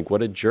 You'd think,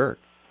 what a jerk.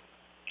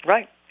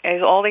 Right.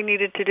 And all they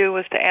needed to do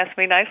was to ask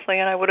me nicely,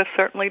 and I would have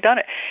certainly done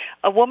it.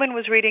 A woman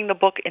was reading the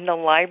book in the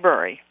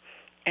library,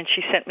 and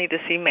she sent me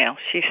this email.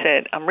 She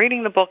said, I'm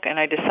reading the book, and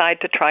I decide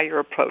to try your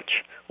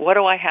approach. What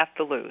do I have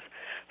to lose?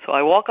 So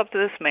I walk up to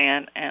this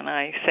man, and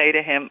I say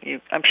to him,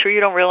 I'm sure you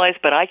don't realize,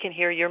 but I can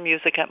hear your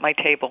music at my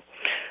table.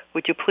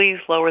 Would you please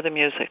lower the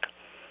music?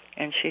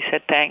 And she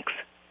said, thanks.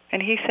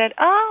 And he said,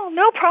 oh,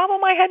 no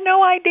problem, I had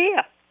no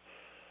idea.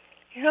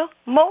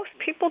 Most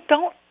people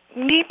don't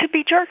need to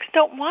be jerks,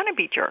 don't want to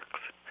be jerks.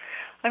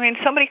 I mean,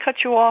 somebody cuts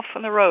you off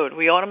on the road,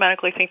 we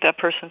automatically think that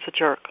person's a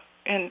jerk.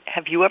 And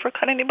have you ever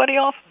cut anybody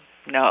off?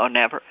 No,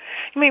 never.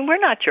 I mean, we're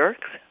not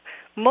jerks.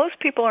 Most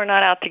people are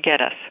not out to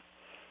get us.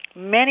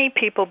 Many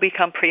people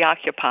become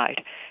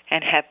preoccupied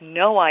and have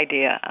no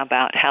idea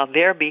about how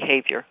their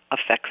behavior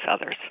affects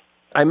others.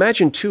 I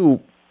imagine,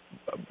 too,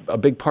 a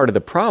big part of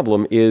the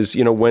problem is,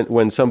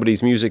 when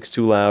somebody's music's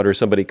too loud or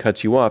somebody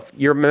cuts you off,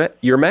 you're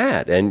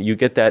mad, and you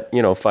get that,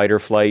 fight or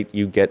flight,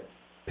 you get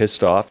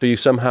pissed off. So you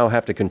somehow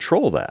have to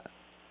control that.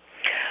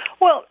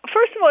 Well,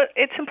 first of all,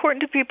 it's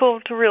important to people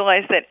to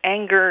realize that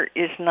anger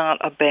is not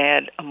a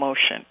bad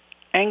emotion.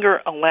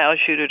 Anger allows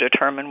you to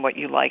determine what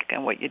you like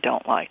and what you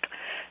don't like.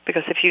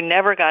 Because if you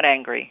never got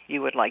angry,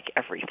 you would like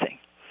everything.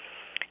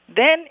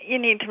 Then you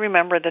need to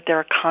remember that there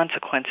are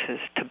consequences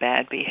to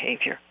bad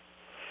behavior.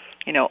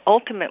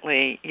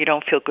 Ultimately, you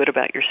don't feel good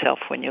about yourself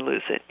when you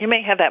lose it. You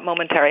may have that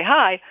momentary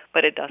high,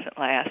 but it doesn't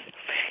last.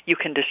 You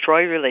can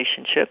destroy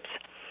relationships.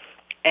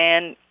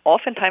 And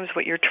oftentimes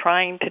what you're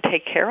trying to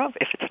take care of,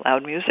 if it's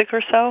loud music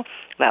or so,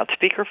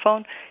 loudspeaker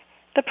phone,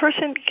 it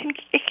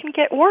can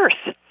get worse.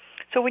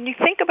 So when you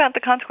think about the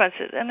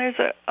consequences, and there's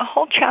a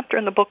whole chapter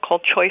in the book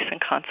called Choice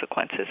and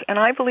Consequences, and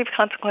I believe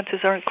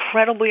consequences are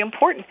incredibly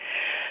important,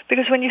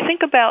 because when you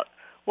think about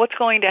what's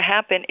going to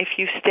happen if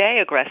you stay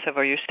aggressive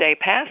or you stay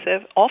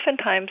passive,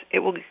 oftentimes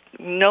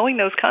knowing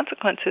those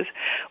consequences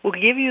will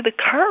give you the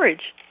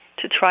courage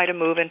to try to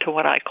move into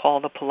what I call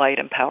the polite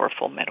and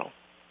powerful middle.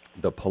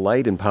 The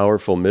polite and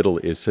powerful middle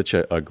is such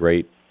a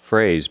great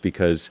phrase,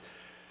 because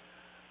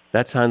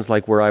that sounds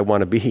like where I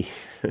want to be.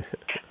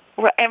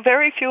 Right, and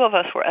very few of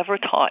us were ever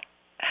taught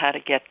how to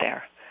get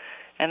there.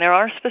 And there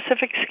are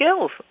specific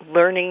skills,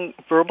 learning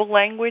verbal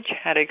language,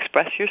 how to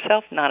express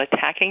yourself, not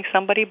attacking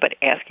somebody, but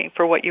asking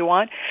for what you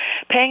want,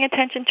 paying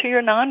attention to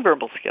your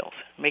nonverbal skills,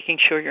 making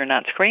sure you're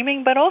not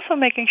screaming, but also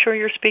making sure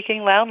you're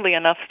speaking loudly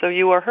enough so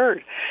you are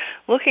heard,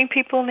 looking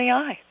people in the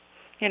eye,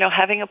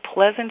 having a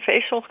pleasant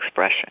facial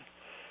expression.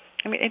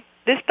 I mean,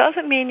 this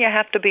doesn't mean you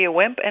have to be a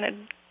wimp, and it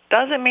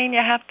doesn't mean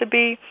you have to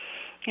be,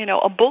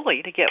 a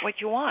bully to get what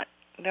you want.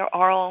 There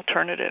are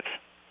alternatives.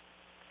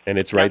 And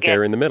it's right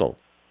there in the middle.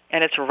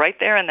 And it's right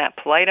there in that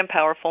polite and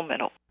powerful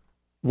middle.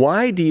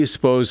 Why do you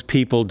suppose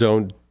people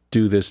don't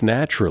do this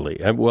naturally?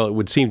 Well, it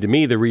would seem to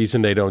me the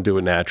reason they don't do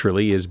it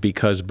naturally is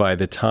because by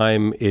the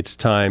time it's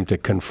time to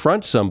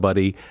confront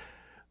somebody,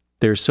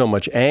 there's so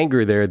much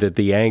anger there that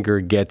the anger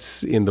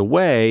gets in the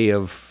way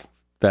of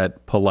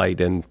that polite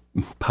and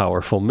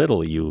powerful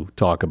middle you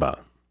talk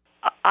about.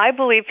 I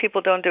believe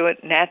people don't do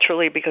it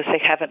naturally because they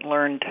haven't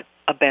learned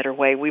a better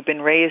way. We've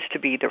been raised to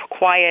be either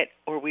quiet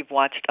or we've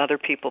watched other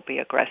people be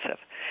aggressive.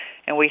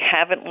 And we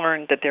haven't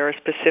learned that there are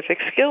specific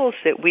skills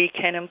that we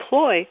can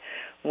employ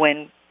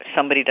when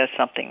somebody does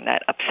something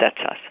that upsets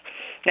us.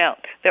 Now,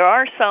 there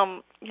are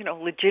some,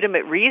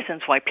 legitimate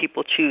reasons why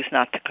people choose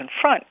not to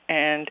confront.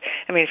 And,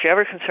 if you're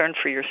ever concerned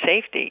for your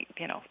safety,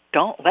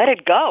 don't let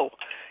it go.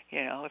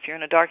 If you're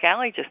in a dark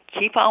alley, just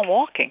keep on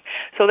walking.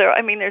 So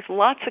there's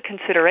lots of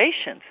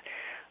considerations.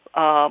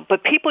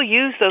 But people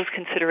use those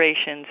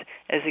considerations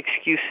as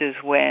excuses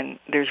when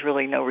there's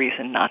really no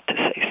reason not to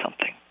say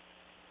something.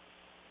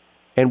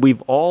 And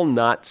we've all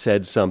not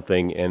said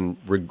something and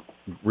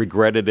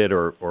regretted it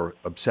or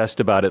obsessed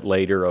about it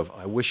later of,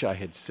 I wish I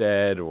had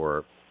said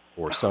or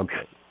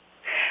something.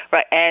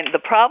 Right, and the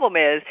problem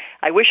is,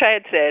 I wish I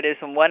had said, is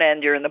on one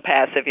end you're in the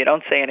passive, you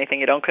don't say anything,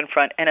 you don't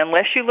confront, and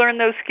unless you learn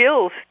those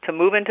skills to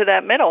move into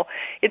that middle,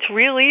 it's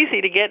real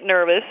easy to get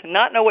nervous,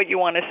 not know what you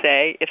want to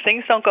say. If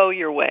things don't go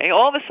your way,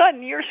 all of a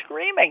sudden you're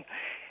screaming,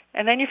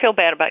 and then you feel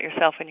bad about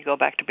yourself and you go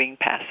back to being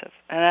passive,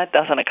 and that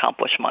doesn't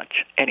accomplish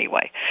much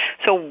anyway.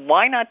 So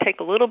why not take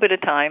a little bit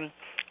of time,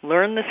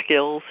 learn the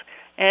skills,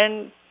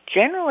 and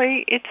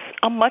generally it's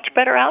a much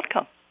better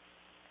outcome.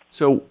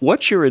 So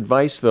what's your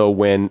advice, though,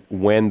 when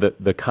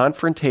the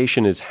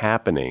confrontation is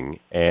happening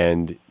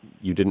and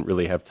you didn't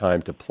really have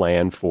time to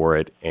plan for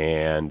it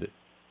and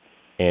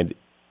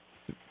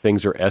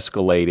things are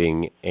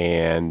escalating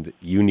and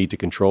you need to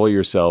control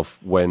yourself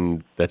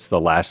when that's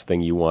the last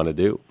thing you want to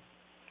do?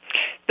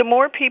 The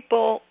more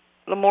people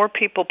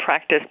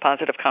practice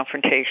positive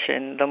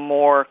confrontation, the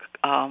more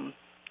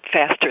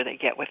faster they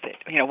get with it.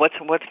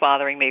 What's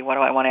bothering me? What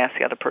do I want to ask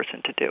the other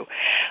person to do?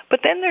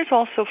 But then there's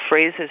also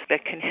phrases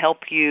that can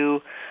help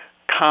you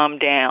calm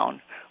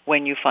down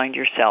when you find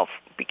yourself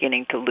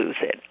beginning to lose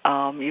it.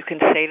 You can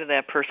say to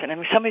that person,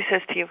 somebody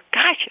says to you,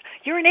 gosh,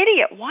 you're an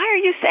idiot. Why are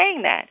you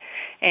saying that?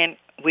 And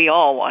we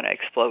all want to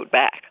explode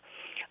back.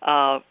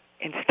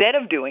 Instead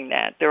of doing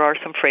that, there are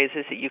some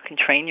phrases that you can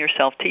train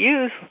yourself to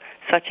use,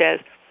 such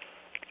as,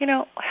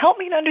 help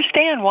me to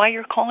understand why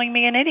you're calling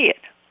me an idiot.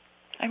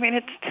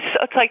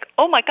 It's like,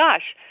 oh my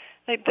gosh,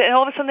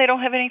 all of a sudden they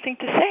don't have anything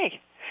to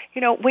say.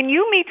 When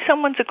you meet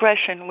someone's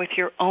aggression with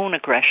your own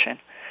aggression,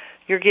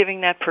 you're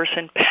giving that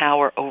person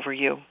power over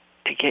you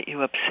to get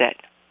you upset.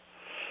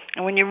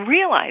 And when you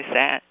realize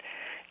that,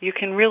 you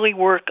can really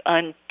work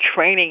on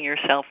training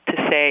yourself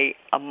to say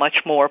a much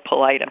more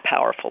polite and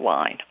powerful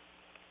line.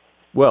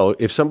 Well,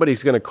 if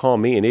somebody's going to call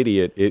me an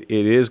idiot, it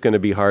is going to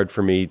be hard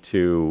for me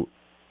to,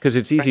 because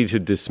it's easy to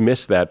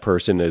dismiss that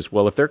person as,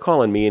 well, if they're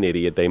calling me an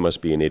idiot, they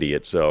must be an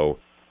idiot. So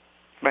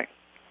right.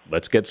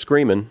 Let's get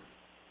screaming.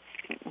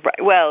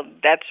 Right. Well,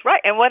 that's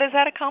right. And what does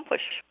that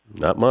accomplish?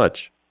 Not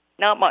much.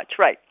 Not much,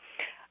 right.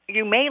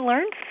 You may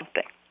learn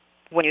something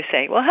when you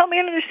say, well, help me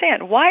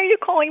understand. Why are you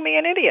calling me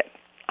an idiot?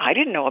 I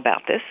didn't know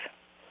about this.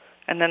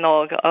 And then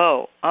they'll go,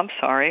 oh, I'm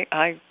sorry,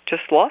 I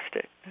just lost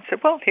it. I said,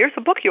 well, here's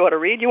a book you ought to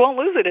read. You won't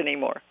lose it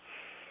anymore.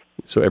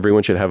 So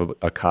everyone should have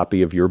a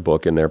copy of your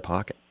book in their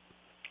pocket.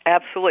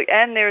 Absolutely.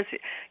 And there's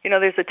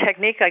a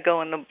technique I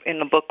go in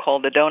the book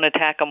called the don't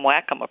attack 'em,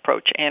 whack 'em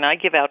approach. And I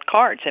give out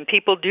cards, and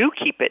people do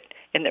keep it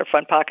in their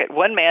front pocket.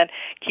 One man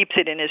keeps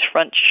it in his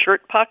front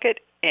shirt pocket,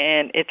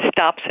 and it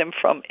stops him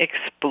from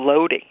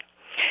exploding.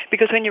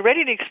 Because when you're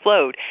ready to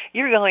explode,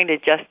 you're going to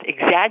just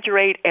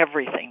exaggerate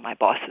everything. My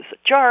boss is a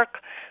jerk.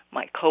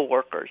 My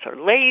coworkers are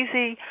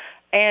lazy.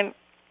 And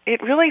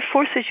it really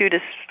forces you to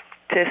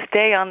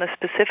stay on the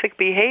specific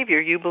behavior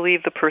you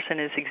believe the person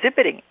is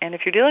exhibiting. And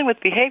if you're dealing with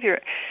behavior,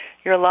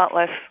 you're a lot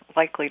less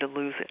likely to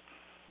lose it.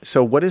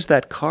 So what is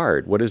that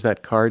card? What does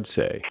that card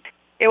say?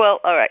 Yeah, well,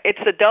 all right. It's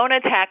the don't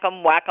attack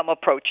 'em, whack 'em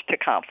approach to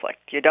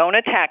conflict. You don't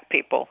attack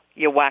people.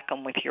 You whack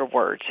them with your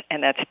words.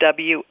 And that's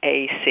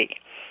WAC.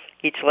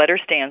 Each letter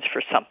stands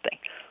for something.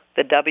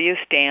 The W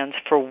stands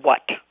for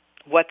what.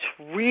 What's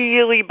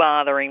really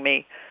bothering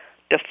me?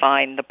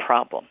 Define the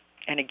problem.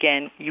 And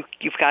again,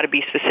 you've got to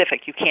be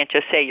specific. You can't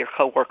just say your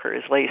coworker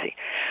is lazy.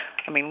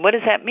 I mean, what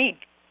does that mean?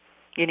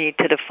 You need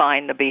to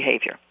define the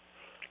behavior.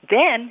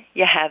 Then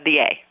you have the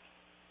A.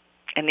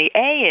 And the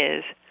A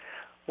is,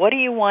 what do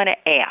you want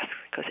to ask?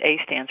 Because A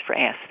stands for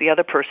ask the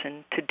other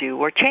person to do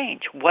or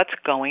change. What's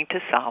going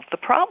to solve the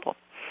problem?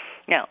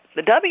 Now,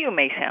 the W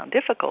may sound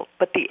difficult,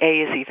 but the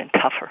A is even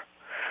tougher.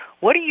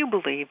 What do you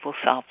believe will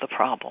solve the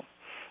problem?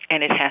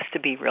 And it has to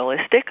be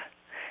realistic,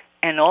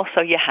 and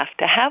also you have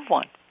to have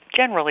one.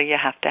 Generally, you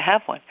have to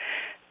have one,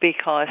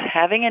 because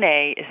having an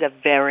A is a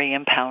very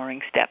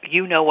empowering step.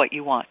 You know what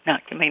you want. Now,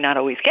 you may not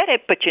always get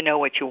it, but you know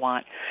what you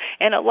want.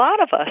 And a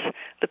lot of us,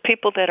 the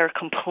people that are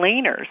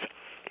complainers,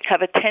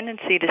 have a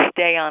tendency to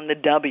stay on the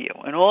W,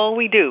 and all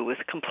we do is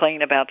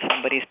complain about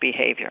somebody's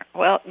behavior.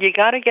 Well, you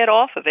got to get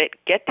off of it,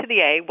 get to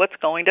the A, what's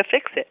going to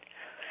fix it?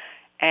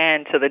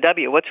 And so the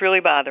W, what's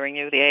really bothering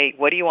you? The A,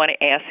 what do you want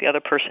to ask the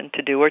other person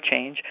to do or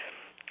change?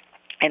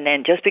 And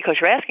then just because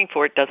you're asking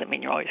for it doesn't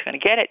mean you're always going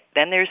to get it.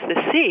 Then there's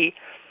the C,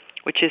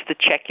 which is the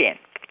check-in.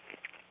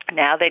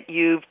 Now that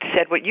you've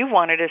said what you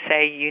wanted to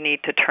say, you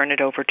need to turn it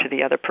over to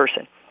the other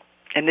person.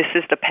 And this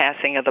is the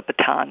passing of the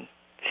baton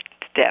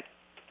step.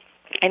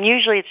 And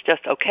usually it's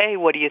just, okay,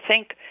 what do you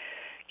think?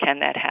 Can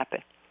that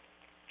happen?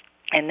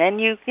 And then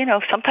you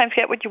sometimes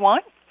get what you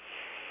want.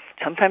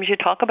 Sometimes you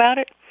talk about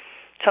it.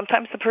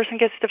 Sometimes the person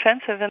gets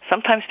defensive, and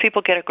sometimes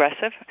people get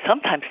aggressive.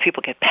 Sometimes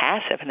people get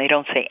passive, and they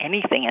don't say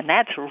anything, and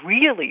that's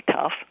really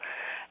tough.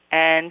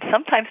 And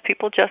sometimes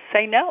people just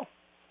say no.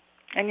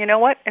 And you know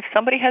what? If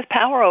somebody has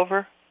power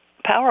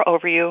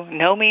over you,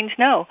 no means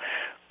no,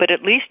 but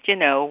at least you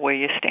know where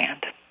you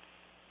stand.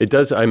 It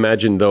does, I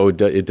imagine, though,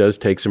 it does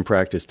take some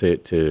practice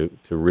to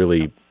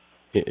really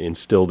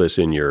instill this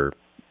in your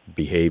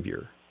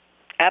behavior.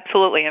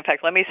 Absolutely. In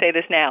fact, let me say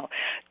this now.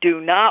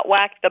 Do not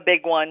whack the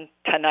big one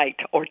tonight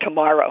or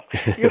tomorrow.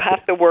 You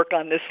have to work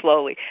on this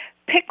slowly.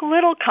 Pick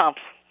little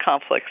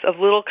conflicts of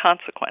little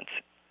consequence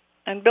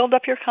and build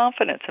up your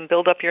confidence and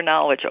build up your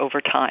knowledge over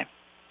time.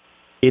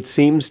 It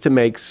seems to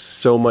make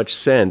so much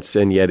sense,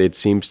 and yet it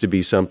seems to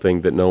be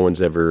something that no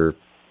one's ever,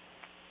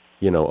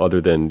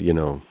 other than,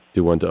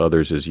 do unto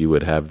others as you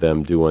would have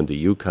them do unto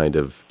you, kind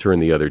of turn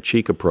the other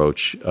cheek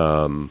approach.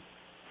 No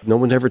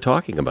one's ever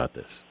talking about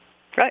this.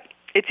 Right.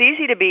 It's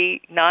easy to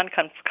be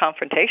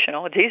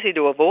non-confrontational. It's easy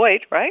to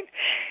avoid, right?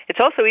 It's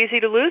also easy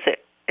to lose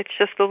it. It's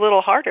just a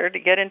little harder to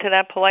get into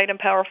that polite and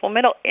powerful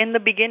middle in the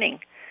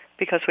beginning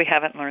because we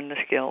haven't learned the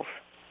skills.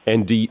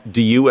 And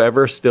do you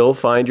ever still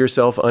find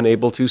yourself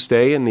unable to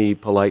stay in the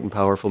polite and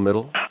powerful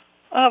middle?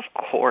 Of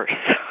course.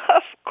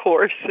 Of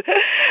course.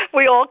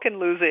 We all can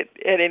lose it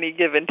at any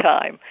given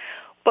time.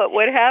 But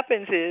what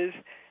happens is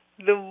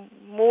the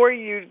more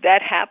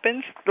that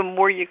happens, the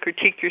more you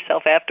critique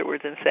yourself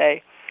afterwards and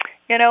say,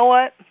 you know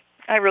what?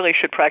 I really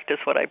should practice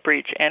what I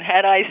preach. And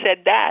had I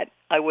said that,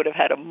 I would have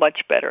had a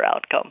much better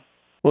outcome.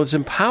 Well, it's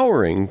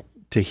empowering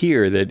to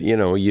hear that,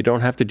 you don't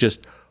have to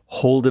just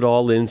hold it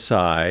all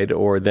inside,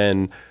 or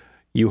then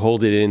you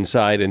hold it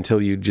inside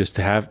until you just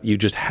have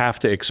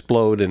to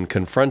explode and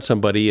confront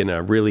somebody in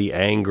a really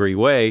angry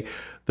way,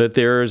 that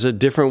there's a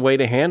different way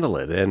to handle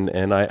it.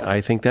 And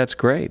I think that's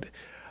great.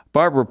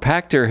 Barbara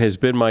Pachter has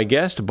been my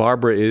guest.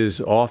 Barbara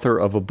is author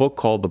of a book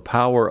called The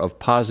Power of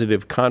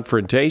Positive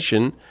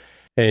Confrontation,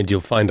 and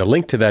you'll find a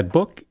link to that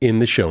book in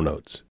the show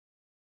notes.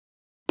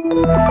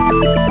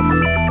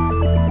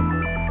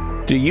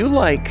 Do you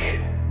like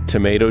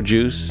tomato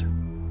juice?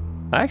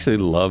 I actually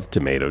love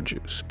tomato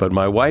juice, but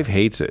my wife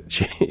hates it.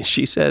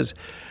 She says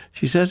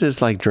She says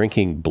it's like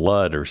drinking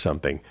blood or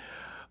something.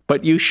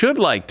 But you should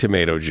like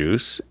tomato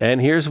juice, and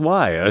here's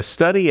why. A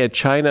study at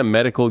China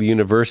Medical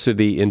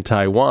University in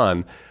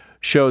Taiwan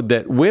showed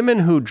that women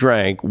who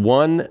drank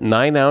one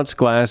 9-ounce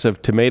glass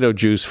of tomato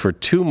juice for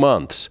 2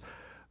 months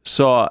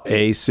saw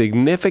a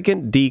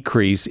significant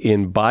decrease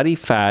in body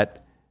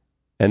fat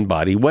and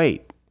body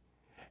weight.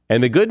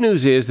 And the good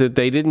news is that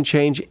they didn't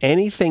change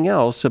anything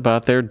else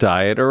about their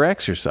diet or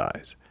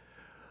exercise.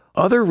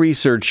 Other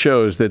research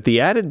shows that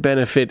the added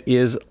benefit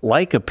is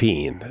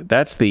lycopene.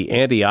 That's the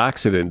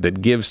antioxidant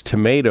that gives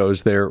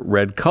tomatoes their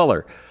red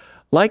color.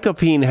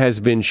 Lycopene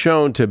has been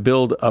shown to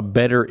build a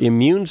better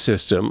immune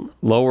system,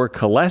 lower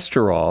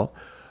cholesterol,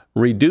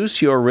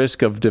 reduce your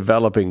risk of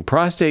developing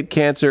prostate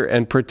cancer,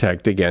 and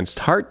protect against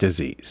heart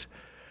disease.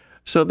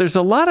 So there's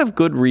a lot of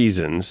good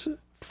reasons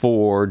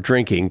for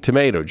drinking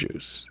tomato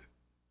juice.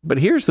 But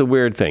here's the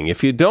weird thing.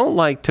 If you don't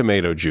like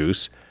tomato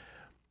juice,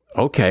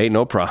 okay,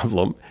 no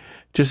problem.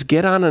 Just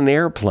get on an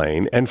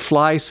airplane and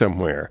fly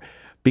somewhere,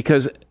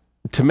 because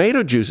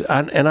tomato juice,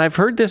 and I've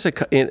heard this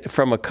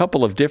from a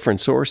couple of different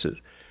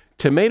sources,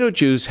 tomato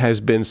juice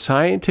has been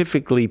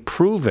scientifically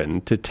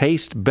proven to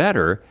taste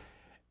better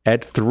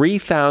at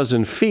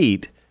 3,000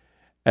 feet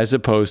as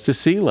opposed to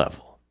sea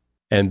level.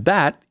 And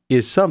that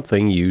is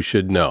something you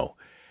should know.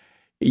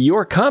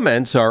 Your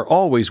comments are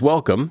always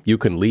welcome. You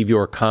can leave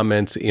your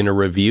comments in a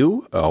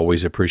review. I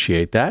always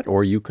appreciate that.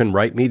 Or you can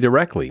write me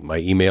directly. My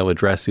email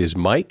address is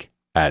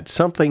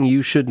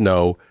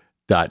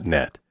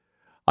mike@somethingyoushouldknow.net.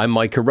 I'm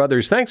Mike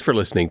Carruthers. Thanks for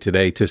listening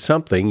today to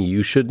Something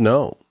You Should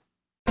Know.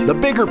 The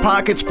Bigger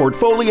Pockets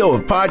portfolio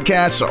of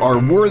podcasts are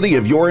worthy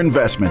of your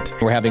investment.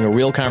 We're having a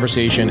real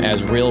conversation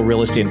as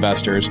real estate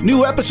investors.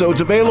 New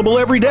episodes available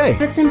every day.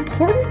 It's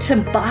important to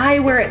buy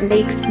where it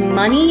makes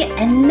money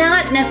and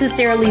not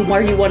necessarily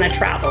where you want to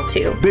travel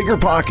to. Bigger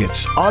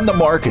Pockets, On the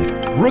Market,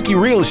 Rookie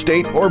Real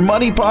Estate, or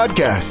Money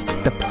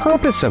Podcast. The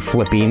purpose of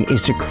flipping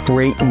is to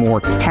create more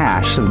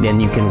cash so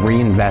then you can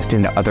reinvest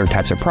into other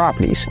types of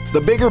properties.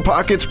 The Bigger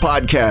Pockets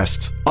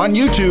Podcast on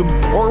YouTube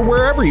or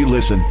wherever you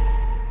listen.